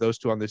get one of those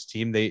two on this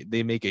team,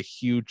 they make a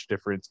huge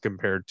difference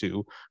compared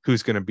to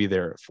who's going to be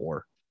there at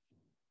 4.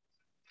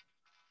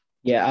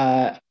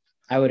 Yeah,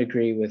 I would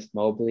agree with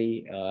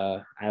Mobley.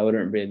 I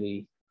wouldn't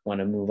really want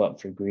to move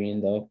up for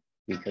Green though,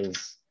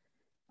 because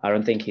I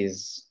don't think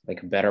he's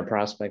like a better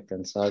prospect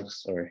than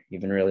Suggs or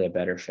even really a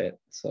better fit.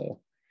 So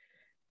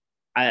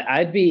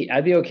I'd be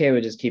okay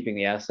with just keeping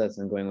the assets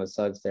and going with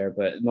Suggs there,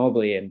 but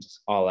Mobley and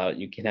just all out,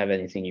 you can have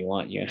anything you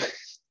want. Yeah.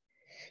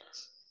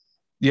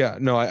 Yeah,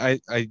 no,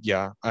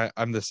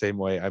 I'm the same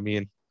way. I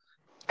mean,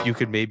 you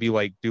could maybe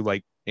like do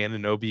like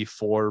Anunoby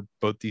for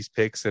both these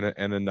picks and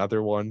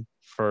another one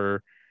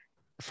for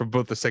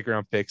both the second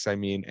round picks. I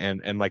mean,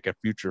 and like a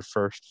future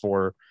first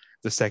for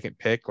the second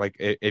pick. Like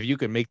if you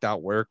can make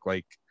that work,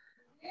 like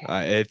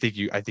I think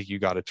you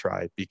got to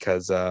try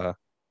because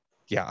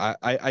yeah,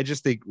 I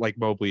just think like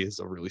Mobley is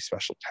a really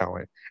special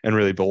talent and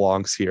really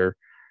belongs here.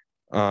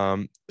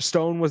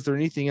 Stone, was there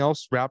anything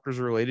else Raptors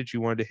related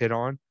you wanted to hit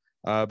on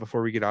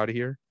before we get out of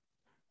here?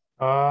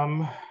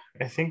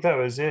 I think that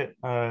was it.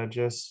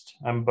 Just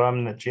I'm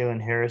bummed that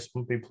Jalen Harris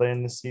won't be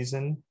playing this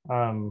season.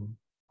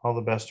 All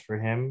the best for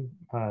him.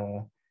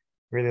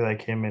 Really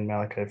like him and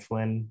Malachi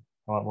Flynn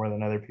a lot more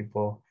than other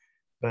people.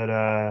 But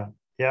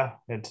yeah,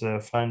 it's a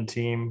fun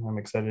team. I'm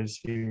excited to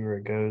see where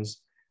it goes.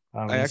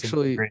 I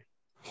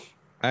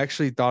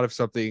actually thought of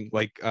something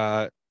like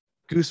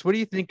Goose, what do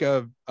you think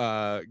of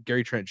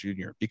Gary Trent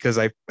Jr.? Because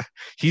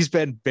he's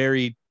been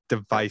very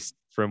divisive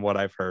from what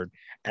I've heard.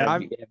 And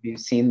have you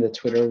seen the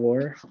Twitter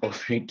war over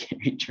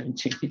Gary Trent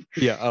Jr.?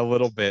 Yeah, a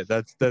little bit.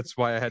 That's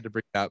why I had to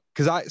bring it up.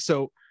 Because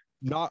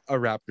not a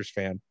Raptors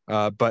fan,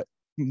 but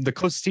the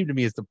closest team to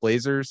me is the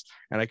Blazers,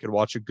 and I could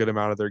watch a good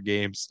amount of their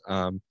games.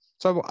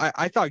 So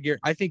I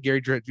think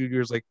Gary Trent Jr.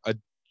 is like a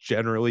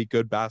generally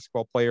good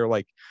basketball player.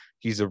 Like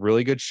he's a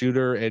really good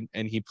shooter and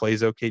he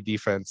plays okay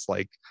defense.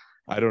 Like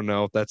I don't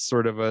know, that's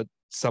sort of a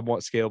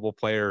somewhat scalable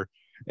player,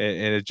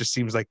 and it just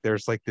seems like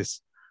there's like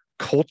this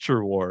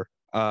culture war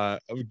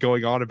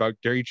going on about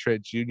Gary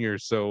Trent Jr.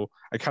 So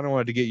I kind of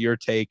wanted to get your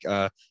take.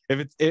 If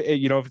it's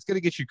if it's gonna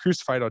get you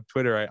crucified on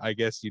Twitter, I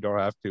guess you don't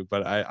have to,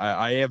 but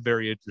I am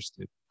very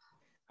interested.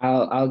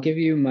 I'll give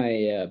you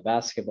my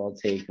basketball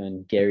take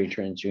on Gary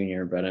Trent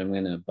Jr., but I'm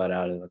gonna butt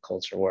out of the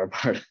culture war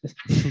part of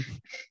it.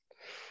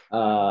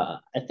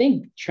 I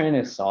think Trent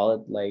is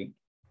solid. Like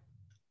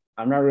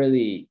I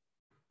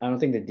don't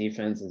think the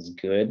defense is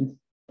good,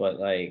 but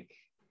like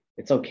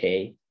it's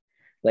okay.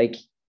 Like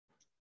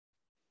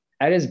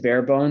at his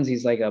bare bones,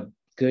 he's like a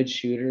good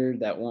shooter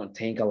that won't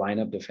tank a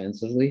lineup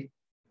defensively,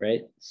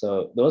 right?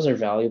 So those are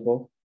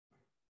valuable.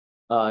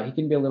 He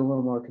can be a little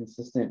bit more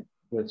consistent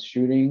with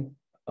shooting.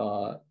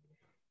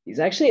 He's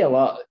actually a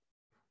lot.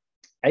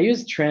 I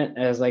use Trent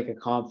as like a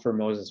comp for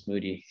Moses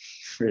Moody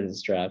for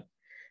this draft.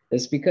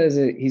 It's because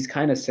he's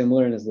kind of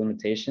similar in his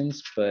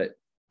limitations, but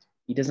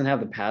he doesn't have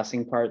the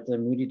passing part that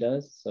Moody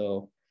does.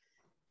 So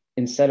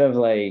instead of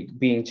like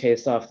being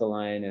chased off the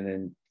line and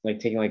then like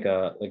taking like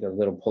a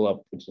little pull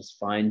up, which is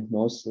fine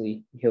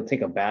mostly, he'll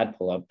take a bad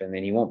pull up and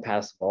then he won't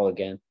pass the ball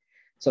again.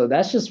 So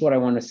that's just what I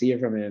want to see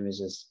from him, is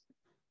just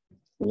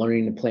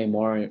learning to play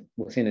more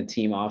within a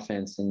team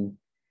offense and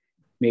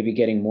maybe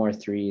getting more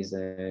threes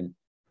and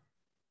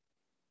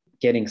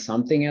getting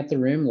something at the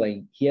rim.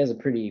 Like he has a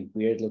pretty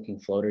weird looking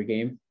floater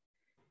game.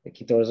 Like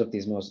he throws up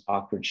these most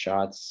awkward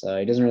shots.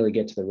 He doesn't really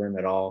get to the rim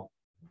at all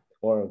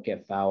or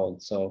get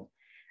fouled. So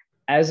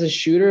as a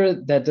shooter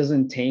that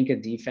doesn't tank a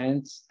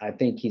defense, I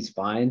think he's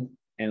fine.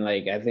 And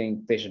like, I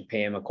think they should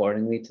pay him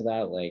accordingly to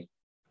that. Like,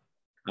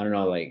 I don't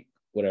know, like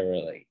whatever,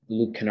 like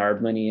Luke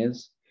Kennard money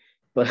is,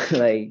 but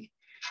like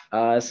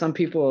some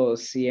people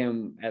see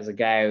him as a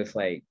guy with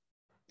like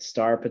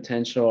star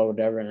potential or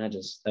whatever. And I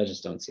just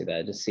don't see that.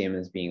 I just see him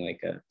as being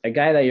like a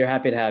guy that you're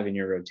happy to have in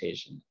your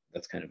rotation.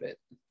 That's kind of it.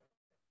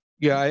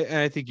 Yeah,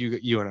 I think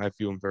you and I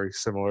view him very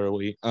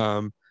similarly.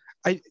 I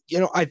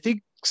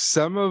think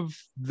some of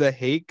the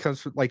hate comes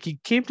from like he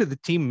came to the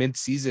team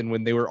mid-season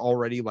when they were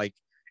already like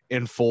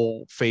in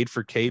full fade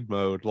for Cade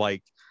mode.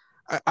 Like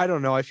I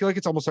don't know. I feel like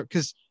it's almost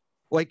because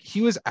like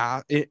he was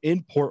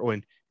in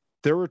Portland,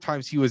 there were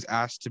times he was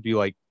asked to be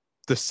like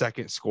the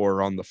second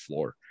scorer on the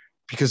floor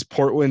because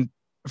Portland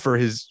for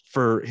his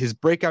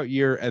breakout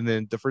year and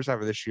then the first half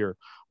of this year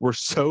were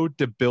so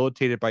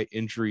debilitated by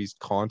injuries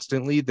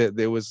constantly that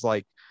there was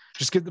like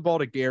just give the ball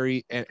to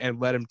Gary and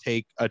let him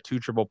take a 2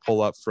 triple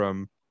pull up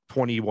from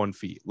 21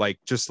 feet. Like,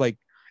 just like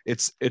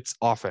it's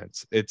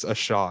offense. It's a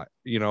shot,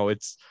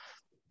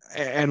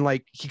 and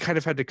like he kind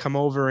of had to come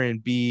over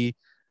and be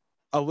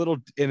a little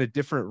in a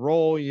different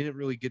role. You didn't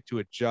really get to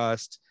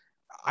adjust.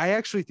 I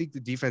actually think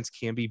the defense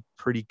can be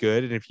pretty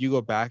good. And if you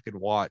go back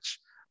and watch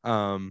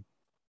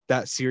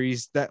that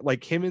series, that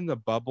like him in the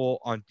bubble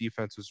on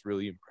defense was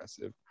really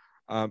impressive.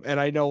 And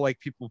I know like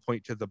people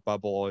point to the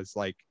bubble as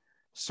like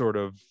sort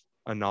of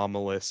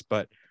anomalous,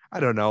 but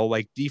I don't know,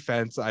 like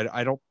defense,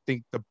 I don't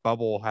think the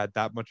bubble had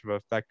that much of an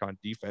effect on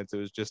defense. It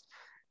was just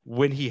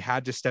when he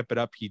had to step it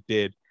up, he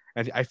did.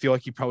 And I feel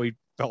like he probably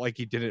felt like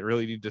he didn't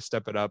really need to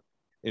step it up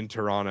in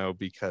Toronto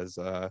because,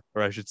 or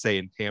I should say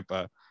in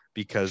Tampa,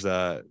 because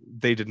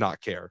they did not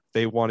care.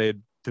 They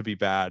wanted to be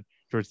bad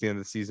towards the end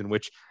of the season,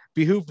 which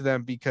behooved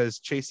them because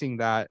chasing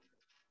that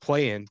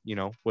play-in,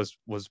 was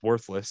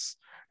worthless,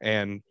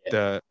 and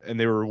they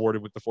were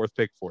rewarded with the 4th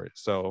pick for it.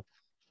 So,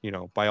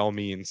 by all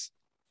means.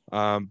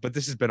 But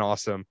this has been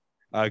awesome.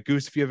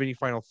 Goose, if you have any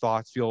final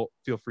thoughts, feel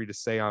free to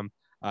say them.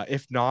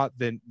 If not,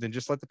 then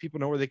just let the people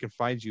know where they can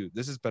find you.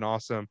 This has been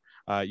awesome.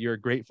 You're a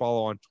great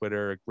follow on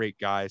Twitter, a great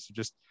guy. So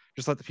just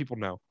let the people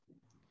know.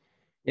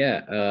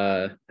 Yeah,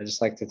 I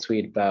just like to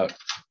tweet about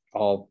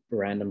all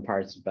random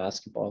parts of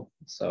basketball.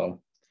 So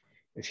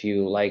if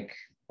you like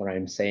what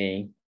I'm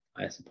saying,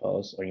 I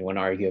suppose, or you want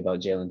to argue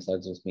about Jalen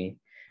Suggs with me,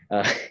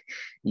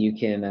 you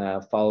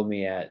can follow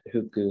me at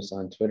Hoop Goose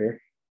on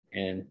Twitter.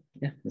 And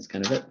yeah, that's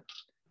kind of it.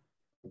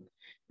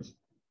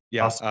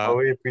 Yeah, awesome.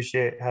 We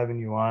appreciate having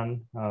you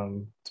on.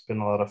 It's been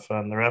a lot of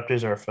fun. The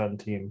Raptors are a fun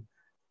team.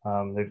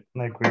 Like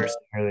we were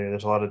saying earlier,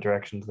 there's a lot of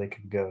directions they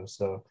could go.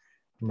 So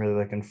I'm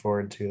really looking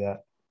forward to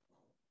that.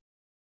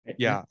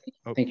 Yeah.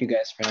 Thank you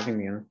guys for having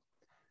me on.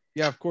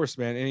 Yeah, of course,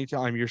 man.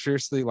 Anytime. You're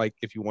seriously like,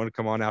 if you want to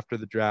come on after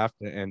the draft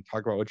and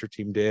talk about what your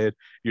team did,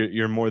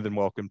 you're more than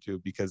welcome to,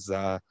 because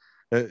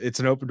it's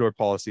an open door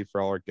policy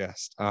for all our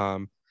guests.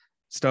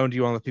 Stone, do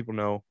you want to let people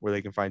know where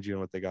they can find you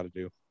and what they got to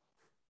do?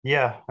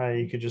 Yeah,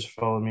 you could just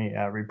follow me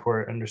at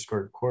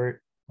report_court.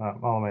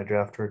 All my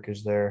draft work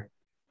is there.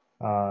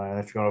 And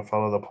if you want to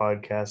follow the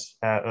podcast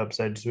at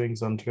Upside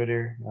Swings on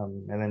Twitter,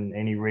 and then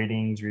any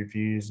ratings,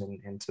 reviews,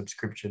 and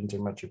subscriptions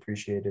are much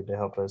appreciated to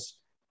help us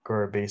grow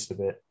our base a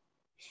bit.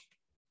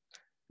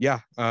 Yeah,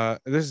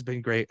 this has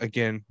been great.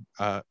 Again,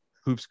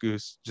 Hoops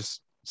Goose,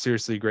 just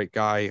seriously great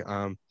guy.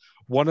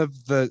 One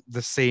of the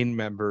sane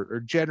member,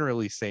 or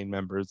generally sane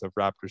members of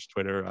Raptors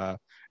Twitter.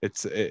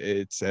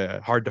 It's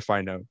hard to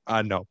find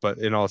out. No, but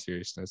in all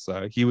seriousness,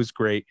 he was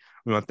great.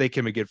 We want to thank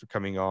him again for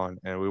coming on,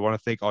 and we want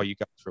to thank all you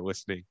guys for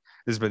listening.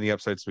 This has been the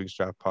Upside Swings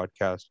Draft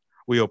Podcast.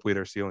 We hope we hit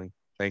our ceiling.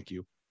 Thank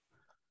you.